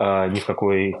 ни в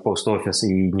какой пост-офис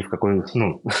и ни в какой, в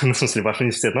смысле, ваш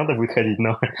университет надо будет ходить,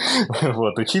 но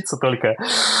вот, учиться только.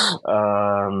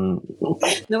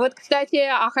 Кстати,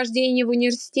 о хождении в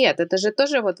университет, это же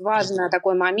тоже вот важный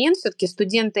такой момент, все-таки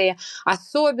студенты,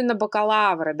 особенно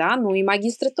бакалавры, да, и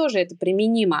магистры тоже это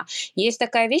применимо. Есть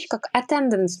такая вещь, как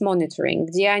attendance monitoring,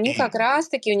 где они как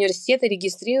раз-таки университеты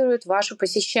регистрируют вашу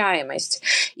посещаемость.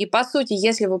 И, по сути,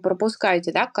 если вы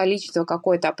пропускаете, да, количество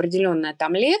какое-то определенное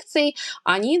там лекций,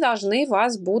 они должны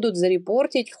вас будут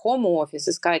зарепортить в home-офис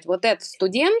и сказать, вот этот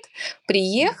студент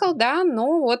приехал, да,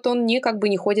 но вот он не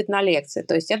ходит на лекции.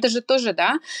 То есть это же тоже,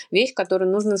 да, вещь, которую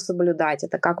нужно соблюдать.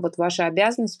 Это как вот ваша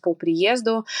обязанность по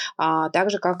приезду, так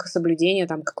же, как соблюдение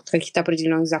там каких-то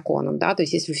определенных законов, да. То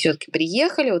есть если вы все-таки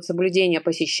приехали, вот соблюдение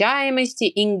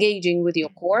посещаемости, engaging with your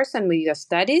course and with your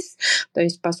studies, то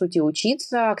есть, по сути,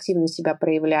 учиться, активно себя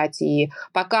проявлять и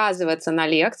показываться на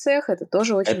лекциях, это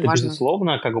тоже очень важно. Это,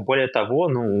 безусловно, как бы более того,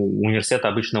 университет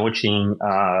обычно очень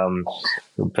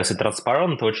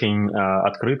транспарент, очень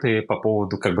открытый по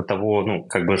поводу как бы того,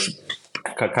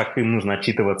 как им нужно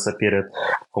отчитываться перед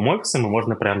хом-офисом, и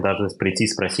можно прям даже прийти и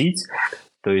спросить.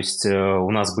 То есть у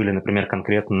нас были, например,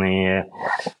 конкретные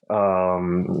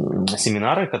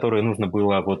семинары, которые нужно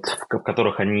было, вот, в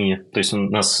которых они, то есть у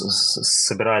нас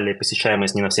собирали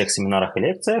посещаемость не на всех семинарах и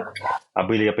лекциях, а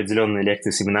были определенные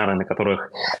лекции, семинары, на которых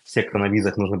все, кто на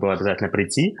визах, нужно было обязательно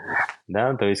прийти,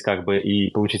 да, то есть как бы и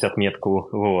получить отметку,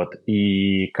 вот,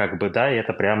 и как бы, да, и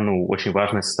это прям, ну, очень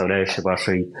важная составляющая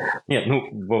вашей... Нет, ну,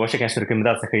 вообще, конечно,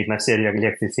 рекомендация ходить на все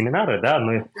лекции и семинары, да,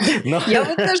 но... Я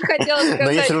вот тоже хотела сказать,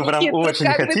 но если вы прям очень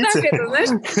не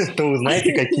хотите, то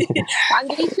узнайте, какие.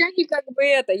 Англичане как бы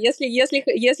это,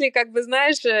 если как бы,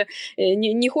 знаешь,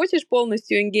 не хочешь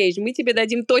полностью engage, мы тебе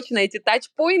дадим точно эти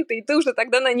тачпоинты, и ты уже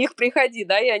тогда на них приходи,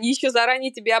 да, и они еще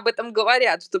заранее тебе об этом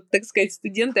говорят, чтобы, так сказать,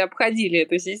 студенты обходили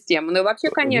эту систему. Ну и вообще,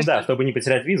 конечно. Ну да, чтобы не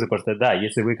потерять визу, потому что, да,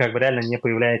 если вы как бы реально не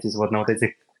появляетесь вот на вот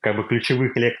этих как бы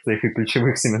ключевых лекциях и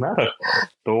ключевых семинарах,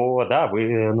 то да,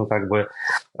 вы, ну как бы,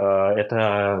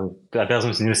 это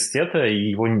обязанность университета, и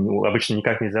его обычно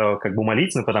никак нельзя как бы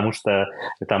умолить, ну потому что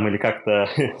там или как-то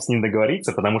с ним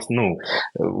договориться, потому что, ну,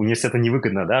 университету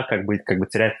невыгодно, да, как бы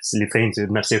терять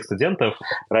лицензию на всех студентов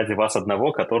ради вас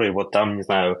одного, который вот там, не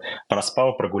знаю,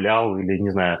 проспал, прогулял или, не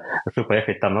знаю, решил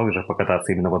поехать там на лыжах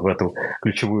покататься именно вот в эту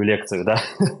ключевую лекцию, да.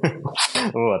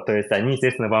 Вот, то есть они,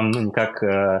 естественно, вам, ну, никак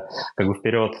как бы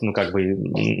вперед, ну, как бы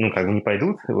не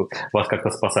пойдут вас как-то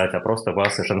спасать, а просто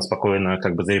вас совершенно спокойно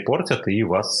как бы зарепортят, и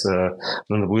вас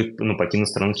нужно будет, ну, покинуть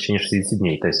страну в течение 60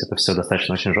 дней. То есть это все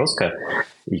достаточно очень жестко.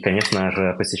 И, конечно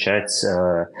же, посещать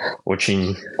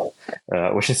очень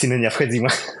сильно необходимо.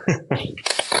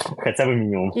 Хотя бы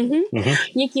минимум.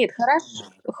 Никит,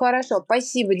 хорошо,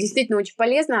 спасибо, действительно очень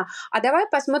полезно. А давай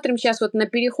посмотрим сейчас вот на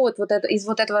переход из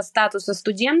вот этого статуса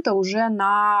студента уже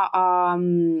на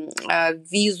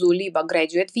визу, либо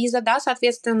graduate виза, да,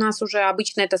 соответственно, у нас уже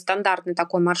обычно это стандартный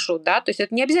такой маршрут, да, то есть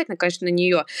это не обязательно, конечно, на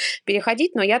нее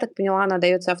переходить, но я так поняла, она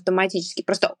дается автоматически.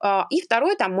 Просто и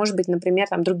второй, там, может быть, например,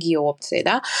 там другие опции,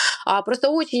 да. Просто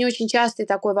очень-очень частый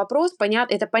такой вопрос,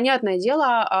 это понятное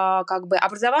дело, как бы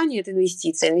образование — это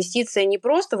инвестиция. Инвестиция не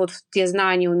просто вот в те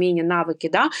знания, умения, навыки,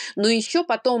 да, но еще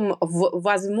потом в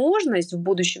возможность в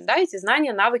будущем, да, эти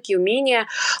знания, навыки, умения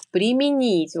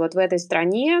применить вот в этой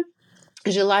стране.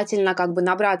 Желательно как бы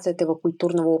набраться этого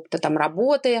культурного опыта там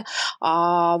работы,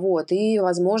 вот, и,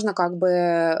 возможно, как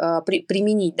бы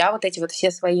применить, да, вот эти вот все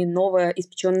свои новые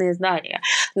испеченные знания.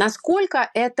 Насколько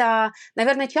это,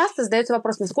 наверное, часто задается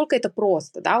вопрос, насколько это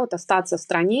просто, да, вот остаться в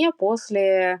стране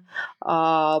после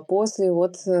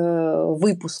вот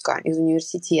выпуска из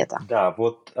университета. Да,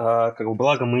 вот как бы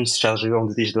благо мы сейчас живем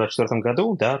в 2024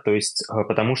 году, да, то есть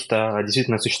потому что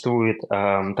действительно существует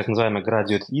так называемая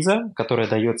graduate виза, которая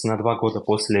дается на 2 года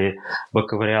после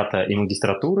бакалавриата и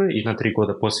магистратуры, и на 3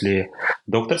 года после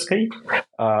докторской.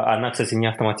 Она, кстати, не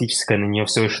автоматическая, на нее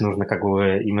все еще нужно как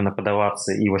бы именно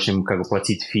подаваться и, в общем, как бы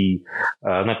платить фи.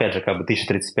 Но, опять же, как бы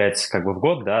 1035 как бы в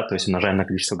год, да, то есть умножаем на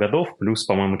количество годов, плюс,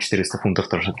 по-моему, 400 фунтов,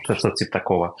 тоже что-то типа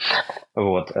такого.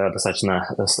 Вот, достаточно,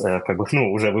 как бы,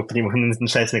 ну, уже вы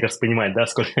начинаете, мне кажется, понимать, да,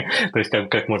 сколько, то есть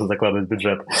как можно закладывать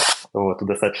бюджет. Вот,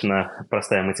 достаточно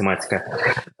простая математика.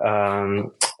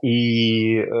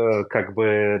 И как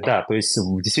бы, да, то есть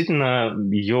действительно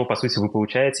ее, по сути, вы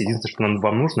получаете. Единственное, что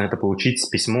вам нужно, это получить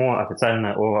письмо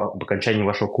официальное об окончании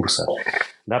вашего курса.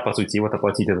 Да, по сути, и вот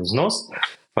оплатить этот взнос.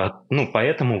 Ну,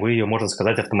 поэтому вы ее, можно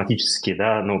сказать, автоматически,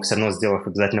 да, но все равно сделав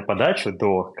обязательно подачу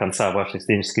до конца вашей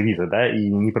студенческой визы, да, и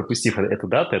не пропустив эту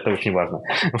дату, это очень важно.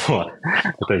 Вот.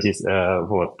 То есть,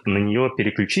 вот, на нее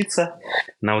переключиться,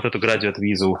 на вот эту graduate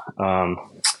визу,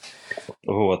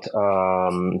 вот,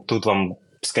 тут вам,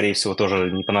 скорее всего,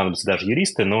 тоже не понадобятся даже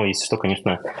юристы, но, если что,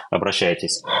 конечно,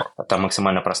 обращайтесь. Там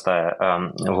максимально простая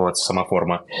вот, сама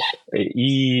форма.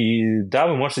 И да,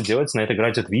 вы можете делать на этой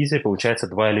graduate визе, получается,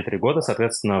 2 или 3 года,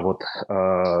 соответственно, вот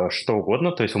что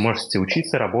угодно. То есть вы можете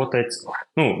учиться, работать,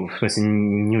 ну, в смысле,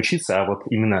 не учиться, а вот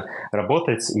именно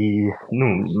работать и,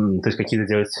 ну, то есть какие-то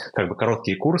делать как бы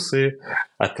короткие курсы,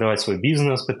 открывать свой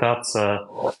бизнес, пытаться.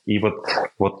 И вот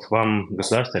вам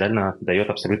государство реально дает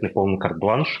абсолютно полный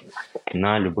карт-бланш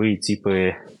на любые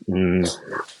типы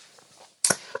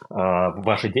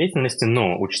вашей деятельности,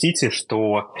 но учтите,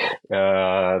 что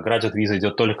graduate виза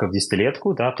идет только в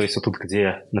десятилетку, да, то есть вот тут,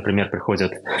 где, например,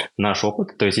 приходит наш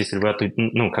опыт, то есть если вы,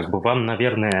 ну, как бы вам,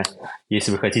 наверное,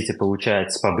 если вы хотите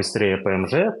получать побыстрее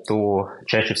ПМЖ, то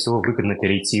чаще всего выгодно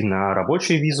перейти на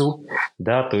рабочую визу,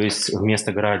 да, то есть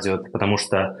вместо graduate, потому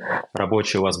что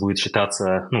рабочий у вас будет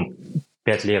считаться, ну,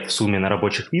 5 лет в сумме на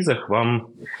рабочих визах вам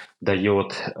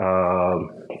дает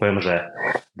ПМЖ,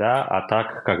 да, а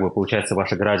так, как бы, получается,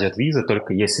 ваша graduate виза,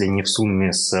 только если не в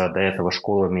сумме с до этого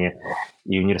школами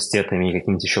и университетами и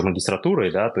какими-то еще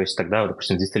магистратурой, да, то есть тогда,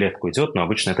 допустим, 10-летку идет, но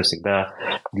обычно это всегда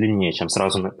длиннее, чем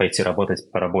сразу пойти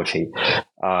работать по рабочей.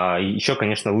 И еще,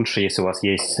 конечно, лучше, если у вас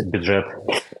есть бюджет,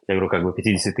 я говорю, как бы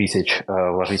 50 тысяч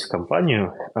вложить в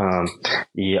компанию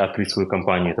и открыть свою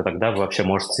компанию, то тогда вы вообще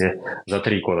можете за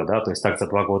 3 года, да, то есть так за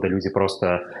 2 года люди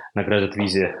просто на graduate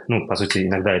визе, ну, по сути,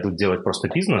 иногда идут делать просто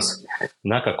бизнес,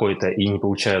 да, какой-то и не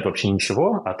получают вообще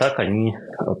ничего, а так они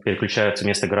переключаются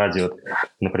вместо graduate,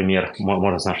 например,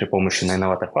 можно с нашей помощью на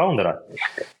инноватор-фаундера,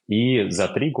 и за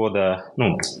 3 года,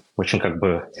 ну, очень как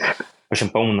бы, очень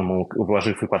по-умному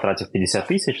вложив и потратив 50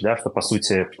 тысяч, да, что, по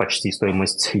сути, почти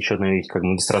стоимость еще одной как бы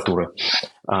магистратуры,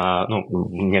 ну,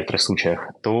 в некоторых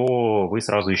случаях, то вы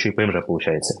сразу еще и ПМЖ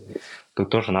получаете. Тут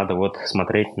тоже надо вот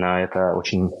смотреть на это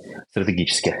очень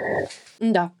стратегически.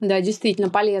 Да, да, действительно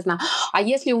полезно. А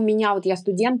если у меня, вот я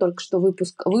студент, только что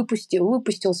выпустилась,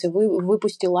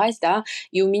 да,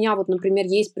 и у меня вот, например,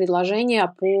 есть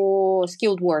предложение по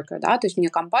skilled worker, да, то есть мне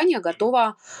компания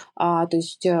готова, то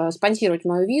есть спонсировать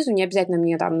мою визу, не обязательно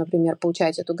мне там, например,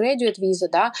 получать эту graduate визу,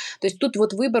 да, то есть тут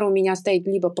вот выбор у меня стоит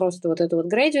либо просто вот эту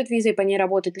вот graduate визу и по ней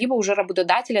работать, либо уже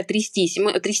работодателя трясти,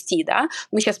 да.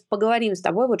 Мы сейчас поговорим с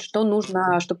тобой, вот что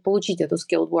нужно, чтобы получить эту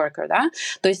skilled worker, да.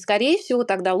 То есть, скорее всего,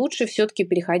 тогда лучше все-таки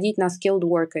переходить на skilled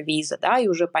worker виза, да, и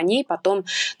уже по ней потом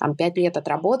там 5 лет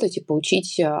отработать и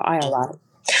получить ILR.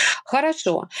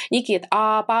 Хорошо. Никит,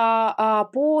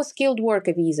 по skilled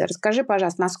worker визе расскажи,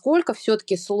 пожалуйста, насколько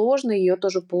все-таки сложно ее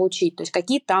тоже получить? То есть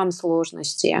какие там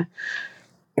сложности?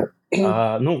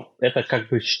 Ну, это как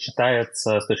бы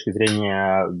считается с точки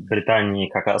зрения Британии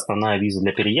как основная виза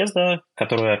для переезда,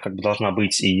 которая как бы должна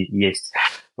быть и есть.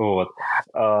 Вот.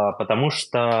 Потому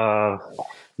что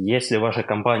если в вашей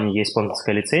компании есть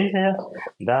спонсорская лицензия,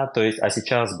 да, то есть, а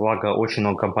сейчас, благо, очень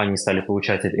много компаний стали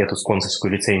получать эту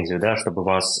спонсорскую лицензию, да, чтобы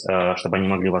они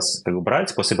могли вас как бы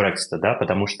брать после Брексита, да,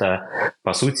 потому что,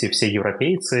 по сути, все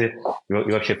европейцы и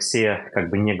вообще все как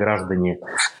бы не граждане,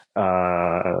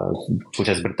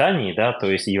 получается, Британии, да, то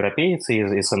есть и европейцы,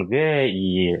 и СНГ,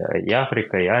 и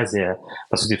Африка, и Азия,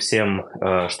 по сути, всем,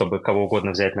 чтобы кого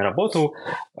угодно взять на работу,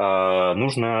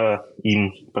 нужно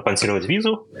им спонсировать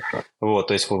визу, вот,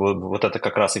 то есть вот это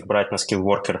как раз их брать на skilled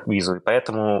worker визу, и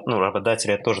поэтому, ну,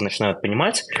 работодатели это тоже начинают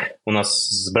понимать, у нас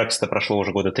с Брексита прошло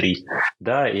уже года 3,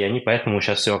 да, и они поэтому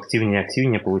сейчас все активнее и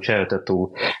активнее получают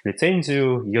эту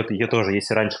лицензию, ее тоже,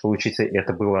 если раньше получить,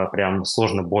 это было прям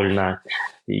сложно, больно,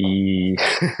 и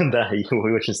да, и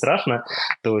очень страшно,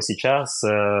 то сейчас,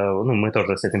 ну, мы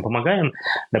тоже с этим помогаем,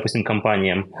 допустим,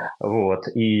 компаниям, вот,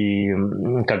 и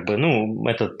как бы, ну,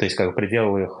 это, то есть, как бы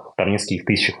пределы там нескольких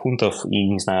тысяч фунтов и,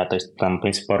 не знаю, то есть, там, в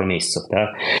принципе, пару месяцев,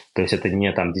 да, то есть, это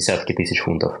не там десятки тысяч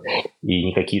фунтов и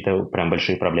не какие-то прям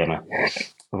большие проблемы.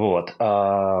 Вот.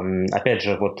 Опять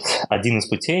же, вот один из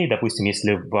путей, допустим,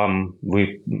 если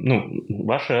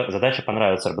ваша задача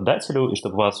понравится работодателю, и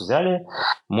чтобы вас взяли,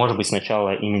 может быть,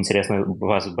 сначала им интересно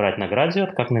вас брать на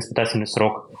градиат, как на испытательный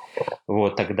срок,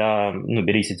 вот, тогда, ну,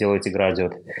 берите, делайте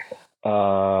градиат.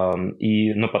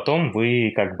 Но потом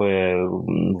вы, как бы,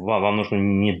 вам нужно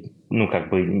не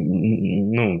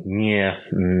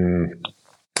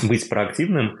быть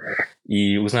проактивным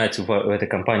и узнать, в этой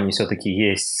компании все-таки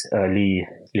есть ли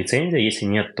лицензия, если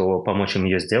нет, то помочь им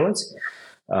ее сделать,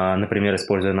 например,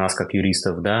 используя нас как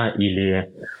юристов, да,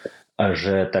 или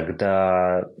же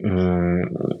тогда,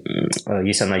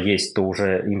 если она есть, то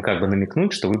уже им как бы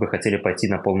намекнуть, что вы бы хотели пойти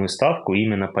на полную ставку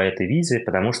именно по этой визе,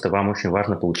 потому что вам очень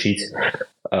важно получить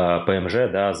ПМЖ,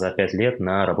 да, за 5 лет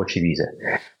на рабочей визе.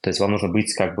 То есть вам нужно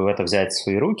быть, как бы, это взять в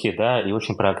свои руки, да, и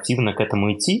очень проактивно к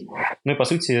этому идти. Ну и, по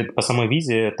сути, по самой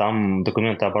визе там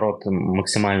документооборот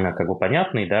максимально, как бы,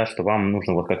 понятный, да, что вам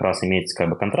нужно вот как раз иметь, как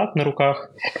бы, контракт на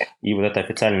руках и вот это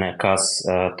официальное КАС,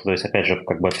 то есть, опять же,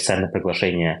 как бы, официальное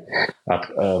приглашение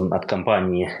от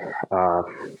компании,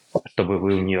 чтобы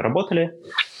вы у нее работали.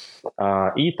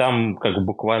 И там, как бы,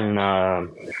 буквально,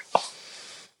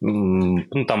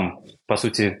 ну, там, по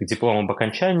сути, диплом об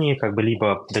окончании, как бы,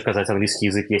 либо доказать английский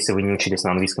язык, если вы не учились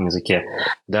на английском языке,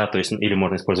 да, то есть, или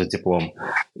можно использовать диплом.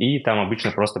 И там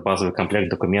обычно просто базовый комплект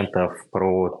документов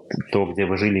про то, где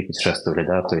вы жили и путешествовали,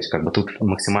 да, то есть, как бы, тут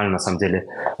максимально, на самом деле,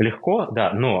 легко,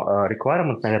 да, но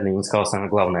requirement, наверное, я не сказал самое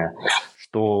главное,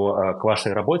 что к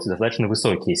вашей работе достаточно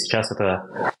высокие. Сейчас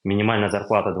это минимальная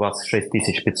зарплата 26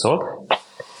 500.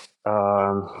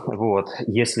 Вот.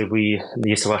 Если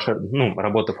ваша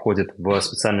работа входит в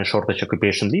специальный shortage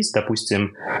occupation list,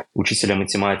 допустим, учителя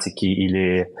математики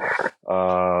или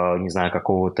не знаю,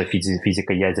 какого-то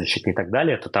физика-ядерщика и так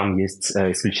далее, то там есть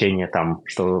исключение, там,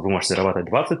 что вы можете зарабатывать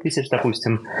 20 тысяч,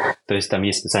 допустим, то есть там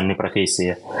есть специальные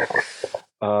профессии.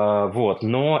 Вот,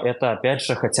 но это, опять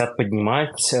же, хотят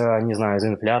поднимать, не знаю, из-за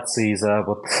инфляции, из-за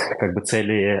вот как бы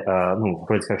цели, ну,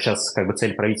 вроде как сейчас как бы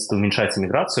цель правительства уменьшать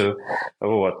иммиграцию,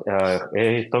 вот,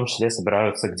 и в том числе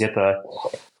собираются где-то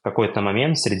в какой-то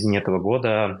момент в середине этого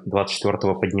года,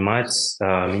 24-го, поднимать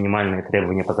минимальные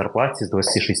требования по зарплате с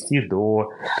 26 до,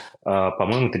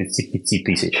 по-моему, 35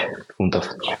 тысяч фунтов.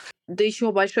 Да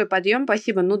еще большой подъем,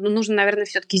 спасибо. Ну, нужно, наверное,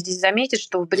 все-таки здесь заметить,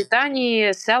 что в Британии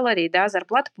salary, да,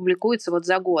 зарплата публикуется вот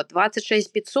за год.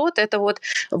 26 500 — это вот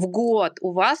в год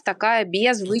у вас такая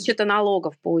без вычета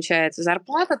налогов получается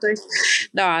зарплата. То есть,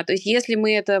 да, то есть если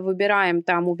мы это выбираем,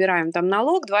 там, убираем там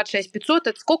налог, 26 500 —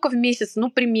 это сколько в месяц?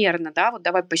 Ну, примерно, да, вот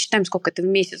давай посчитаем, сколько это в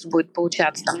месяц будет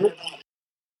получаться. Там,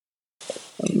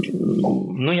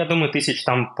 ну, я думаю, тысяч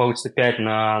там получится 5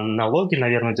 на налоги,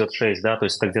 наверное, идет 6, да, то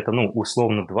есть это где-то, ну,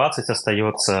 условно 20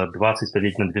 остается, 20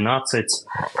 поделить на 12,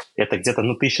 это где-то,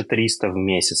 ну, 1300 в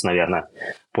месяц, наверное,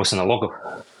 после налогов.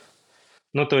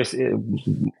 Ну, то есть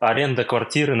аренда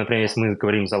квартиры, например, если мы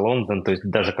говорим за Лондон, то есть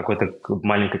даже какой-то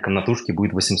маленькой комнатушки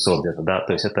будет 800 где-то, да,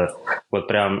 то есть это вот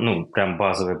прям, ну, прям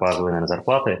базовые, наверное,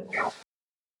 зарплаты.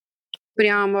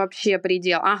 прям вообще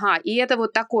предел. Ага, и это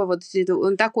вот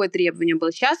такое требование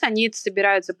было. Сейчас они это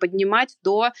собираются поднимать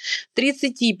до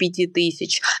 35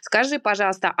 тысяч. Скажи,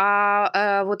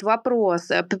 пожалуйста, вот вопрос.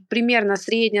 Примерно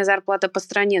средняя зарплата по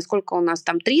стране, сколько у нас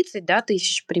там, 30, да,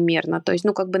 тысяч примерно? То есть,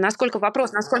 ну, как бы, насколько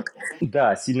вопрос, насколько...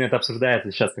 Да, сильно это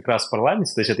обсуждается сейчас как раз в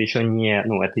парламенте, то есть это еще не,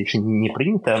 ну, это еще не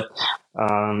принято,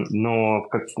 но,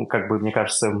 как бы, мне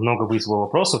кажется, много вызвало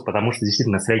вопросов, потому что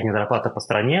действительно средняя зарплата по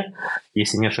стране,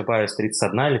 если не ошибаюсь,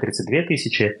 31 или 32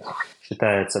 тысячи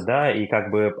считается, да, и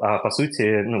как бы, по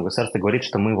сути, ну, государство говорит,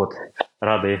 что мы вот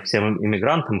рады всем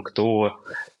иммигрантам, кто,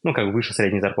 ну, как бы выше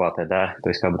средней зарплаты, да, то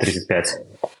есть как бы 35.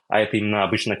 А это именно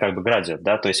обычно как бы graduate,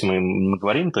 да, то есть мы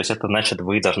говорим, то есть это значит,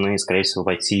 вы должны, скорее всего,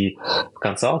 войти в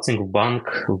консалтинг, в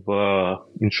банк, в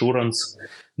insurance,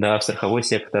 да, в страховой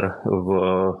сектор,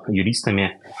 в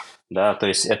юристами, да, то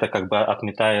есть это как бы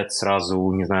отметает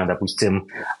сразу, не знаю, допустим,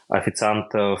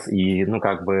 официантов и, ну,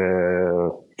 как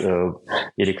бы,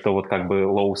 или кто вот как бы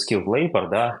low-skilled labor,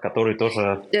 да, который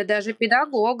тоже... Да, даже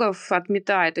педагогов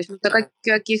отметает. То есть, ну,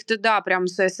 каких-то, да, прям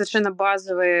совершенно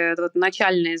базовые вот,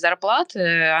 начальные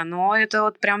зарплаты, оно это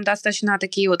вот прям достаточно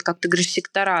такие вот, как ты говоришь,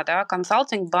 сектора, да,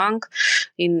 консалтинг, банк,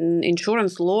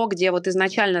 insurance, law, где вот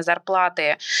изначально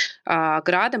зарплаты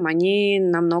градом, они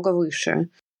намного выше.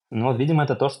 Ну, вот, видимо,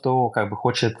 это то, что как бы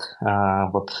хочет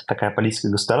вот такая политика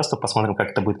государства. Посмотрим,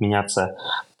 как это будет меняться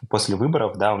после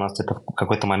выборов. Да, у нас где-то в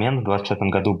какой-то момент в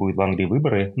 2024 году будет в Англии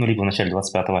выборы, ну, либо в начале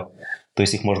 25-го. То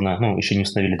есть их можно, ну, еще не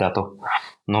установили дату.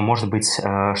 Но, может быть,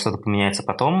 что-то поменяется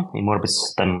потом, и, может быть,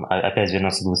 там опять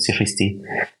вернется 26.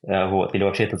 Вот, или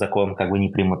вообще этот закон как бы не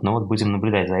примут. Но вот будем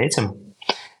наблюдать за этим.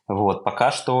 Вот,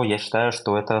 пока что я считаю,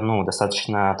 что это, ну,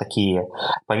 достаточно такие,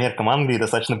 по меркам Англии,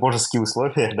 достаточно божеские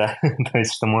условия, да, то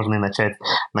есть, что можно и начать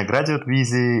на graduate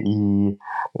визе, и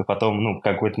потом, ну, в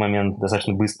какой-то момент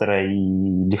достаточно быстро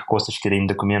и легко с точки зрения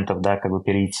документов, да, как бы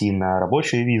перейти на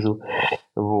рабочую визу,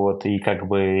 вот, и как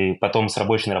бы потом с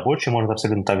рабочей на рабочую можно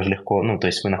абсолютно так же легко, ну, то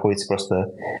есть вы находите просто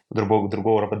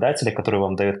другого работодателя, который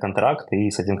вам дает контракт, и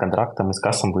с этим контрактом и с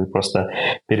кассом вы просто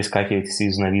перескакиваете с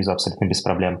визы на визу абсолютно без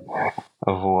проблем.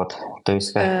 Вот, то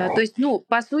есть... Ну,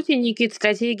 по сути, Никит,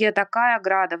 стратегия такая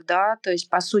градов, да, то есть,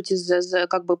 по сути,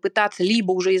 как бы пытаться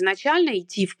либо уже изначально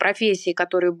идти в профессии,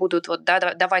 которые будут вот,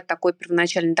 да, давать такой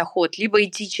первоначальный доход, либо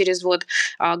идти через вот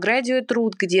graduate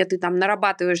route, где ты там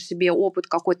нарабатываешь себе опыт,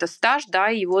 какой-то стаж,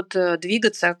 да, и вот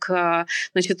двигаться к,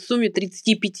 значит, сумме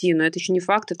 35, но это еще не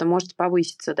факт, это может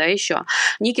повыситься, да, еще.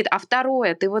 Никит, а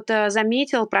второе, ты вот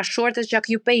заметил про shortage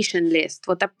occupation list,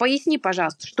 вот поясни,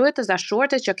 пожалуйста, что это за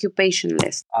shortage occupation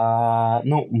list?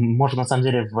 Ну, можно на самом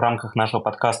деле в рамках нашего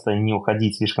подкаста не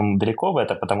уходить слишком далеко в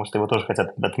это, потому что его тоже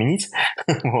хотят отменить,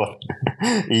 вот,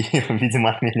 и, видимо,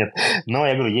 отменят. Но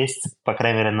я говорю, есть, по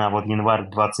крайней мере, на вот январь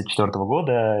 2024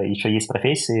 года еще есть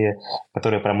профессии,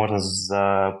 которые прям можно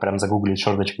прям загуглить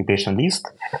shortage occupation list.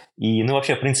 И, ну,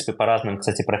 вообще, в принципе, по разным,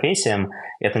 кстати, профессиям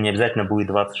это не обязательно будет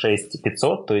 26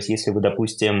 500, то есть если вы,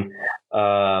 допустим,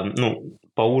 ну,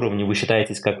 по уровню вы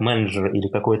считаетесь как менеджер или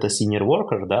какой-то senior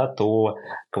worker, да, то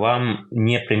к вам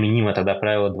неприменимо тогда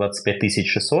правило 25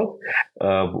 600,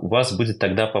 у вас будет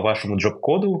тогда по вашему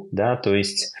джоб-коду, да, то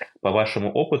есть по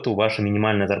вашему опыту ваша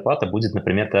минимальная зарплата будет,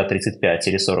 например, 35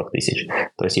 или 40 тысяч.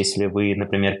 То есть если вы,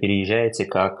 например, переезжаете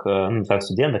как, как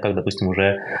студент, а как, допустим,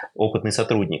 уже опытный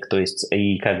сотрудник, то есть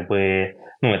и как бы,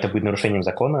 это будет нарушением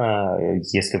закона,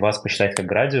 если вас посчитать как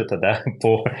градиута, да,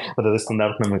 по вот этой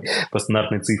по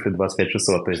стандартной цифре 25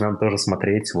 600. То есть надо тоже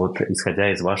смотреть вот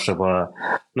исходя из вашего,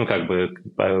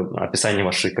 описания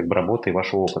вашей как бы работы и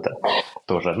вашего опыта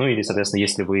тоже. Или, соответственно,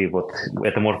 если вы вот,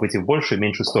 это может быть и в большую, и в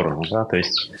меньшую сторону, да, то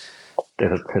есть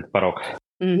этот порог.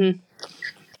 Мгм.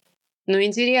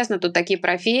 Интересно, тут такие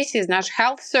профессии, знаешь,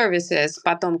 health services,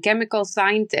 потом chemical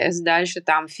scientist, дальше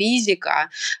там физика,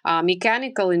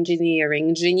 mechanical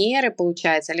engineering, инженеры,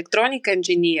 получается, electronic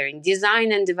engineering, design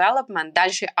and development,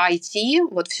 дальше IT,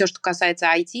 вот все, что касается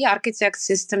IT, architects,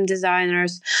 system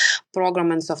designers,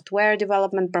 program and software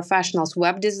development, professionals,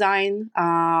 web design,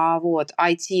 вот,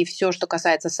 IT, все, что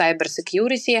касается cyber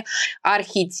security,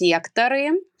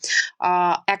 архитекторы,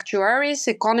 actuaries,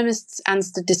 economists and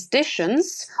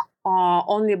statisticians,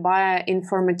 only by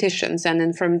informaticians and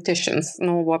informaticians.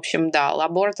 В общем, да.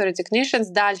 Laboratory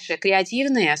technicians. Дальше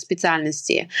креативные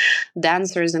специальности.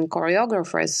 Dancers and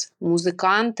choreographers.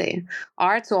 Музыканты.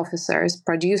 Arts officers.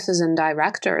 Producers and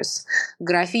directors.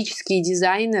 Графические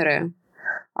дизайнеры.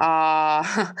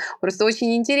 Просто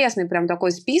очень интересный прям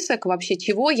такой список вообще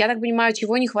чего. Я так понимаю,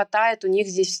 чего не хватает у них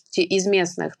здесь из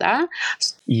местных, да?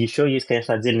 И еще есть,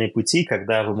 конечно, отдельные пути,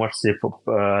 когда вы можете,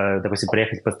 допустим,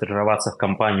 приехать постажироваться в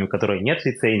компанию, у которой нет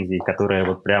лицензии, которая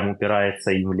вот прям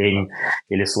упирается, им лень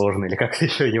или сложно, или как-то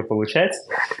еще ее получать,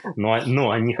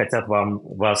 но они хотят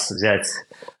вас взять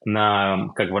на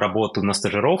как бы работу на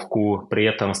стажировку, при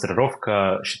этом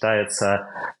стажировка считается,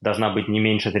 должна быть не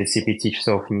меньше 35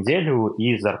 часов в неделю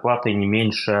и зарплатой не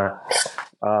меньше,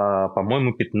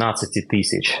 по-моему, 15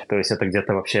 тысяч. То есть это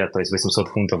где-то вообще, то есть 800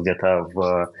 фунтов где-то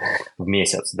в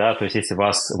месяц, да, то есть если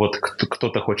вас вот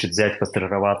кто-то хочет взять,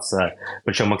 постажироваться,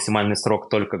 причем максимальный срок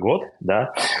только год,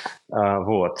 да,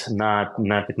 вот, на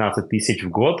 15 тысяч в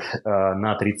год,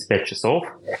 на 35 часов,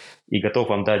 и готов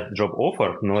вам дать job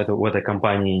offer, но у этой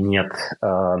компании нет,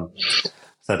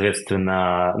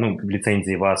 соответственно,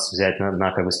 лицензии вас взять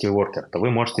на как бы skill worker, то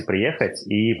вы можете приехать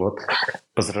и вот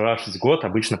постажировавшись год,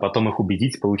 обычно потом их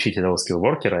убедить получить этого skill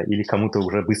worker или кому-то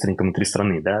уже быстренько внутри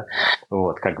страны, да,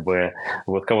 вот, как бы,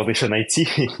 вот кого-то еще найти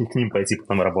и к ним пойти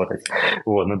потом работать,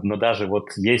 вот, но даже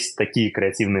вот есть такие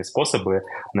креативные способы,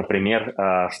 например,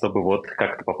 чтобы вот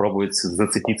как-то попробовать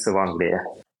зацепиться в Англии.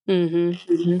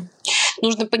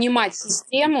 Нужно понимать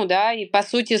систему, да, и, по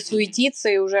сути, суетиться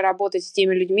и уже работать с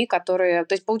теми людьми, которые...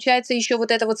 То есть, получается, еще вот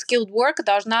эта вот skilled work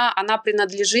она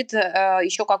принадлежит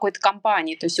еще какой-то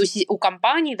компании. То есть у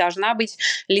компании должна быть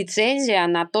лицензия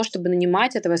на то, чтобы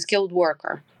нанимать этого skilled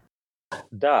worker.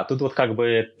 Да, тут вот как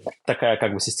бы такая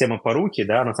как бы система поруки,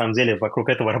 да, на самом деле вокруг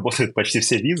этого работают почти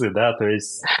все визы, да, то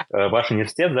есть ваш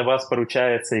университет за вас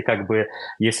поручается, и как бы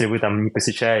если вы там не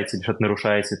посещаете или что-то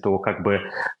нарушаете, то как бы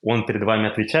он перед вами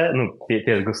отвечает,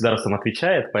 перед государством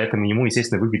отвечает, поэтому ему,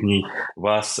 естественно, выгодней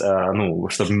вас,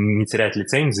 чтобы не терять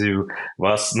лицензию,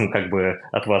 вас, как бы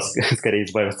от вас скорее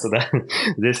избавиться, да.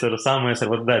 Здесь то же самое с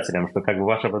работодателем, что как бы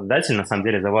ваш работодатель на самом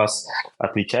деле за вас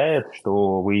отвечает,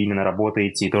 что вы именно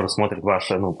работаете и тоже смотрит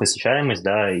ваша, посещаемость,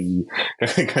 да, и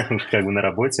как бы на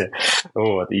работе,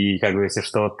 вот, и как бы если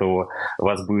что, то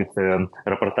вас будет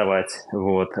рапортовать,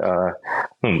 вот, то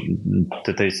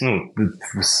есть,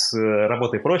 с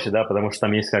работой проще, да, потому что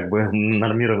там есть как бы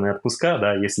нормированные отпуска,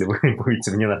 да, если вы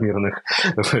будете в ненормированных,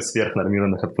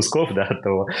 сверхнормированных отпусков, да,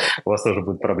 то у вас тоже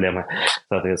будут проблемы,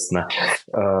 соответственно,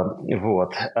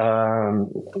 вот,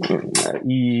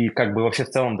 и как бы вообще в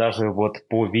целом даже вот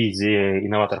по визе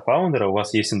инноватор-фаундера у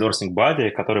вас есть endorsing body,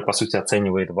 который, по сути,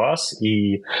 оценивает вас,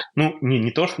 и,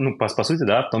 не то, что, по сути,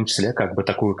 да, в том числе, как бы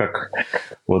такую, как,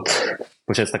 вот,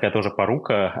 получается, такая тоже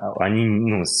порука,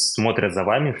 они, смотрят за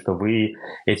вами, что вы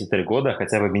эти 3 года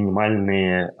хотя бы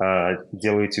минимальные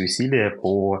делаете усилия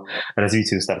по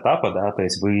развитию стартапа, да, то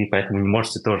есть вы поэтому не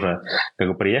можете тоже, как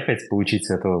бы, приехать, получить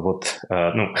этого вот,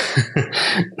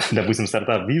 допустим,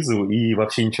 стартап-визу и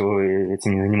вообще ничего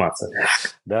этим не заниматься,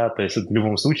 да, то есть в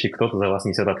любом случае кто-то за вас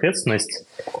несет ответственность,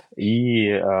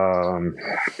 и,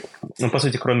 по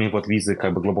сути, кроме вот визы,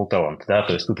 как бы, Global Talent, да,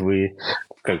 то есть тут вы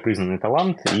как признанный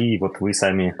талант, и вот вы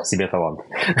сами себе талант.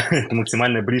 Это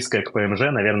максимально близкое к ПМЖ,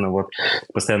 наверное, вот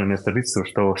постоянное место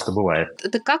жительства, что бывает.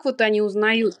 Это как вот они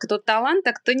узнают, кто талант,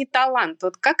 а кто не талант?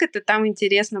 Вот как это там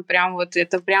интересно, прям вот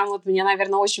это прям вот мне,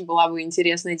 наверное, очень была бы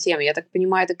интересная тема. Я так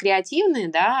понимаю, это креативные,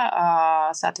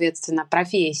 да, соответственно,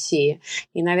 профессии,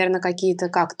 и, наверное, какие-то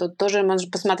тут тоже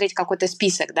можно посмотреть какой-то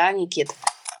список, да, Никит?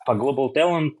 По Global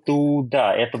Talent,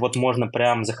 да, это вот можно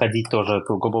прям заходить тоже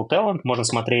в Global Talent, можно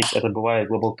смотреть, это бывает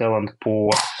Global Talent по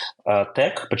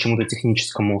тег, почему-то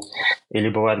техническому, или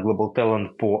бывает Global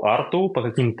Talent по арту, по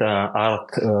каким-то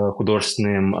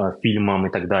художественным фильмам и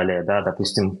так далее, да,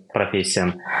 допустим,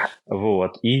 профессиям,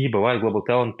 вот, и бывает Global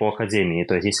Talent по академии,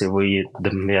 то есть если вы,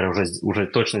 например, уже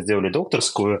точно сделали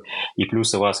докторскую, и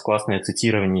плюс у вас классное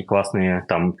цитирование, классные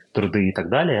там труды и так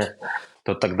далее,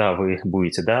 то тогда вы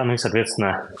будете, да, ну и,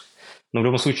 соответственно, ну, в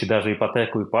любом случае, даже и по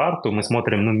теку, и по арту мы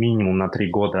смотрим, ну, минимум на 3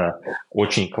 года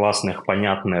очень классных,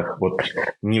 понятных, вот,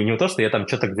 не то, что я там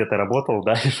что-то где-то работал,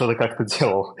 да, и что-то как-то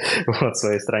делал вот, в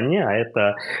своей стране, а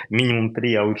это минимум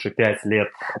 3, а лучше 5 лет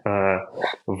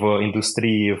в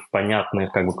индустрии, в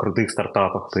понятных, как бы, крутых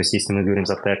стартапах, то есть, если мы говорим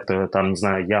за тек, то там, не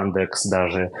знаю, Яндекс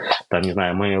даже, там, не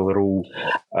знаю, Mail.ru,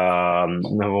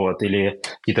 вот, или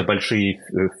какие-то большие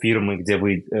фирмы, где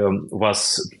у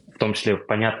вас в том числе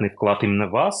понятный вклад именно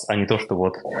в вас, а не то, что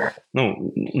вот,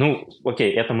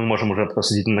 окей, это мы можем уже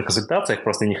обсудить на консультациях,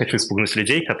 просто я не хочу испугнуть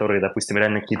людей, которые, допустим,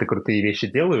 реально какие-то крутые вещи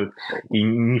делают и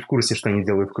не в курсе, что они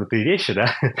делают крутые вещи,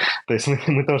 да, то есть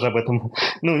мы тоже об этом,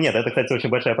 нет, это, кстати, очень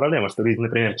большая проблема, что люди,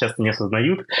 например, часто не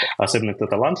осознают, особенно кто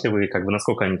талантливый, как бы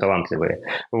насколько они талантливые,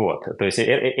 вот, то есть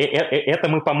это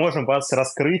мы поможем вас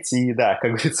раскрыть и, да,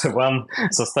 как говорится, вам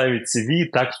составить CV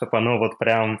так, чтобы оно вот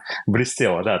прям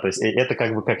блестело, да, то есть это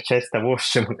как бы как часть того, с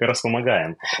чем мы как раз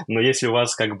помогаем. Но если у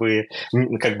вас как бы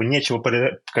нечего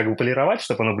полировать,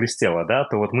 чтобы оно блестело, да,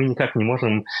 то вот мы никак не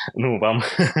можем, вам,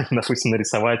 допустим,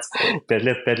 нарисовать 5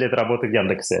 лет работы в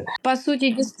Яндексе. По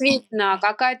сути, действительно,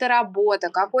 какая-то работа,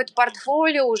 какое-то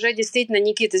портфолио уже действительно,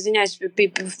 Никита, извиняюсь,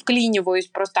 вклиниваюсь,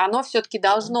 просто оно все-таки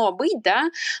должно быть,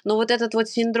 да, но вот этот вот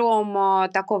синдром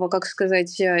такого, как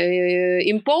сказать,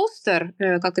 импостер,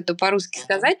 как это по-русски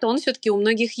сказать, то он все-таки у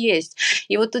многих есть.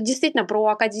 И вот тут действительно про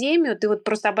академию, ты вот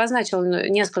просто обозначил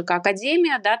несколько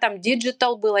академий, да, там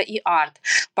digital было и арт.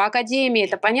 По академии,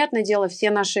 это, понятное дело,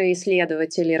 все наши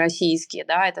исследователи российские,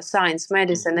 да, это science,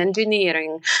 medicine,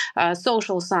 engineering,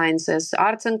 social sciences,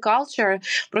 arts and culture.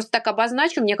 Просто так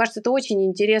обозначу, мне кажется, это очень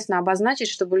интересно обозначить,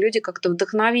 чтобы люди как-то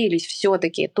вдохновились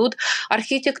все-таки. Тут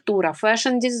архитектура,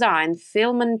 fashion design,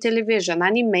 film and television,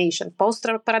 animation,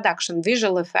 poster production,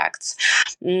 visual effects,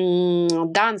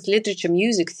 dance, literature,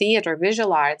 music, theater,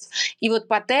 visual arts. И вот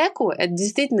по теку это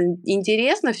действительно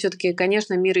интересно. Все-таки,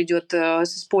 конечно, мир идет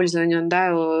с использованием,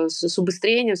 да, с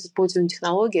убыстрением, с использованием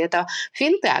технологий. Это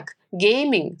финтех,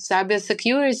 гейминг, cyber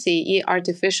security и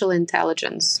artificial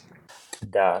intelligence.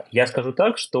 Да, я скажу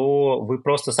так, что вы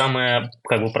просто самое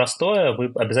как бы простое,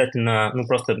 вы обязательно,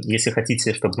 просто если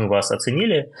хотите, чтобы мы вас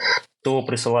оценили, то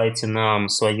присылайте нам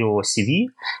свое CV,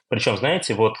 причем,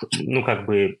 знаете, вот,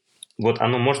 вот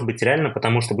оно может быть реально,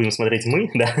 потому что будем смотреть мы,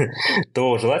 да,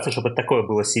 то желательно, чтобы это такое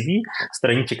было CV,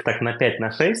 страничек так на 5,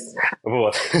 на 6,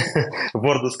 вот, в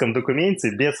вордовском документе,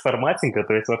 без форматинга,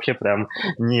 то есть вообще прям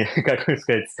не, как бы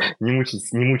сказать, не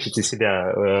мучите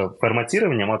себя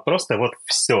форматированием, а просто вот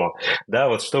все, да,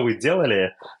 вот что вы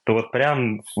делали, то вот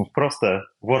прям просто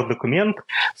Word-документ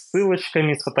с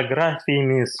ссылочками, с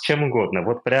фотографиями, с чем угодно,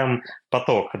 вот прям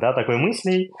поток, да, такой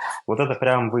мыслей, вот это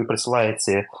прям вы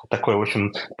присылаете такой, в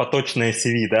общем, поточное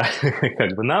CV, да,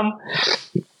 как бы нам.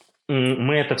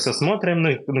 Мы это все смотрим,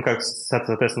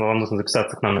 соответственно, вам нужно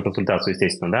записаться к нам на консультацию,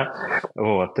 естественно, да,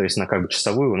 вот, то есть на как бы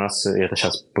часовую у нас это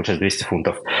сейчас получается 200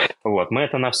 фунтов, вот, мы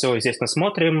это на все, естественно,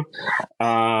 смотрим,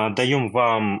 даем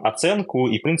вам оценку,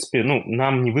 и, в принципе,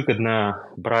 нам невыгодно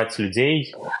брать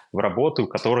людей в работу,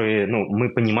 которые, мы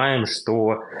понимаем,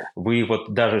 что вы вот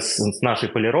даже с нашей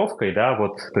полировкой, да,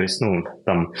 вот, то есть,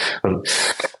 там,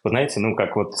 вы знаете,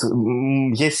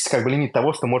 есть как бы лимит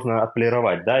того, что можно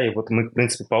отполировать, да, и вот мы, в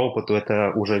принципе, по опыту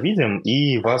это уже видим,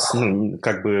 и вас,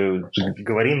 как бы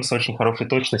говорим с очень хорошей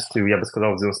точностью, я бы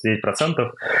сказал,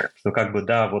 99%, что как бы,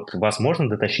 да, вот вас можно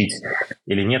дотащить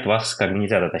или нет, вас как бы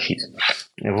нельзя дотащить.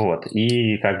 Вот,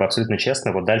 и как бы абсолютно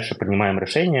честно, вот дальше принимаем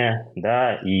решение,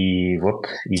 да, и вот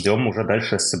идем уже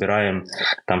дальше, собираем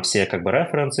там все как бы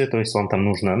референсы, то есть вам там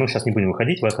нужно, сейчас не будем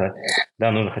выходить в это, да,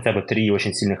 нужно хотя бы 3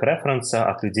 очень сильных референса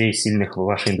от людей сильных в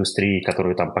вашей индустрии,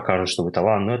 которые там покажут, что вы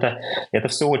талант, но это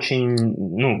все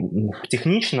очень,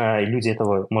 технично, и люди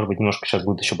этого, может быть, немножко сейчас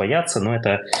будут еще бояться, но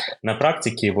это на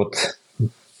практике вот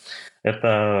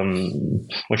это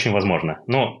очень возможно.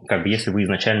 Но как бы если вы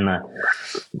изначально,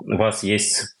 у вас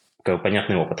есть как бы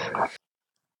понятный опыт.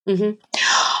 Угу.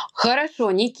 Хорошо,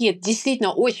 Никит,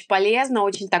 действительно очень полезно,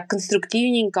 очень так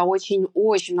конструктивненько,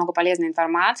 очень много полезной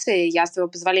информации. Я, с твоего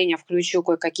позволения, включу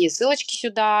кое-какие ссылочки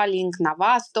сюда, линк на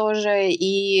вас тоже.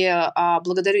 И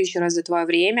благодарю еще раз за твое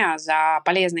время, за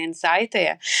полезные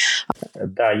инсайты.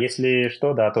 Да, если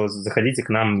что, да, то заходите к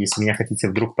нам, если меня хотите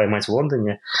вдруг поймать в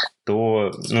Лондоне, то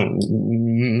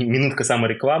минутка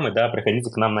саморекламы, да,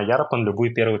 приходите к нам на Ярапан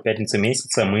любую первую пятницу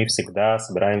месяца, мы всегда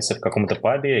собираемся в каком-то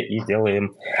пабе и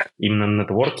делаем именно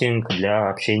нетворкинг для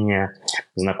общения,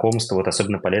 знакомства, вот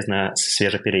особенно полезно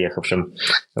свежепереехавшим,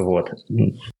 вот.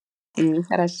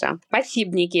 Хорошо.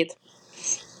 Спасибо, Никит.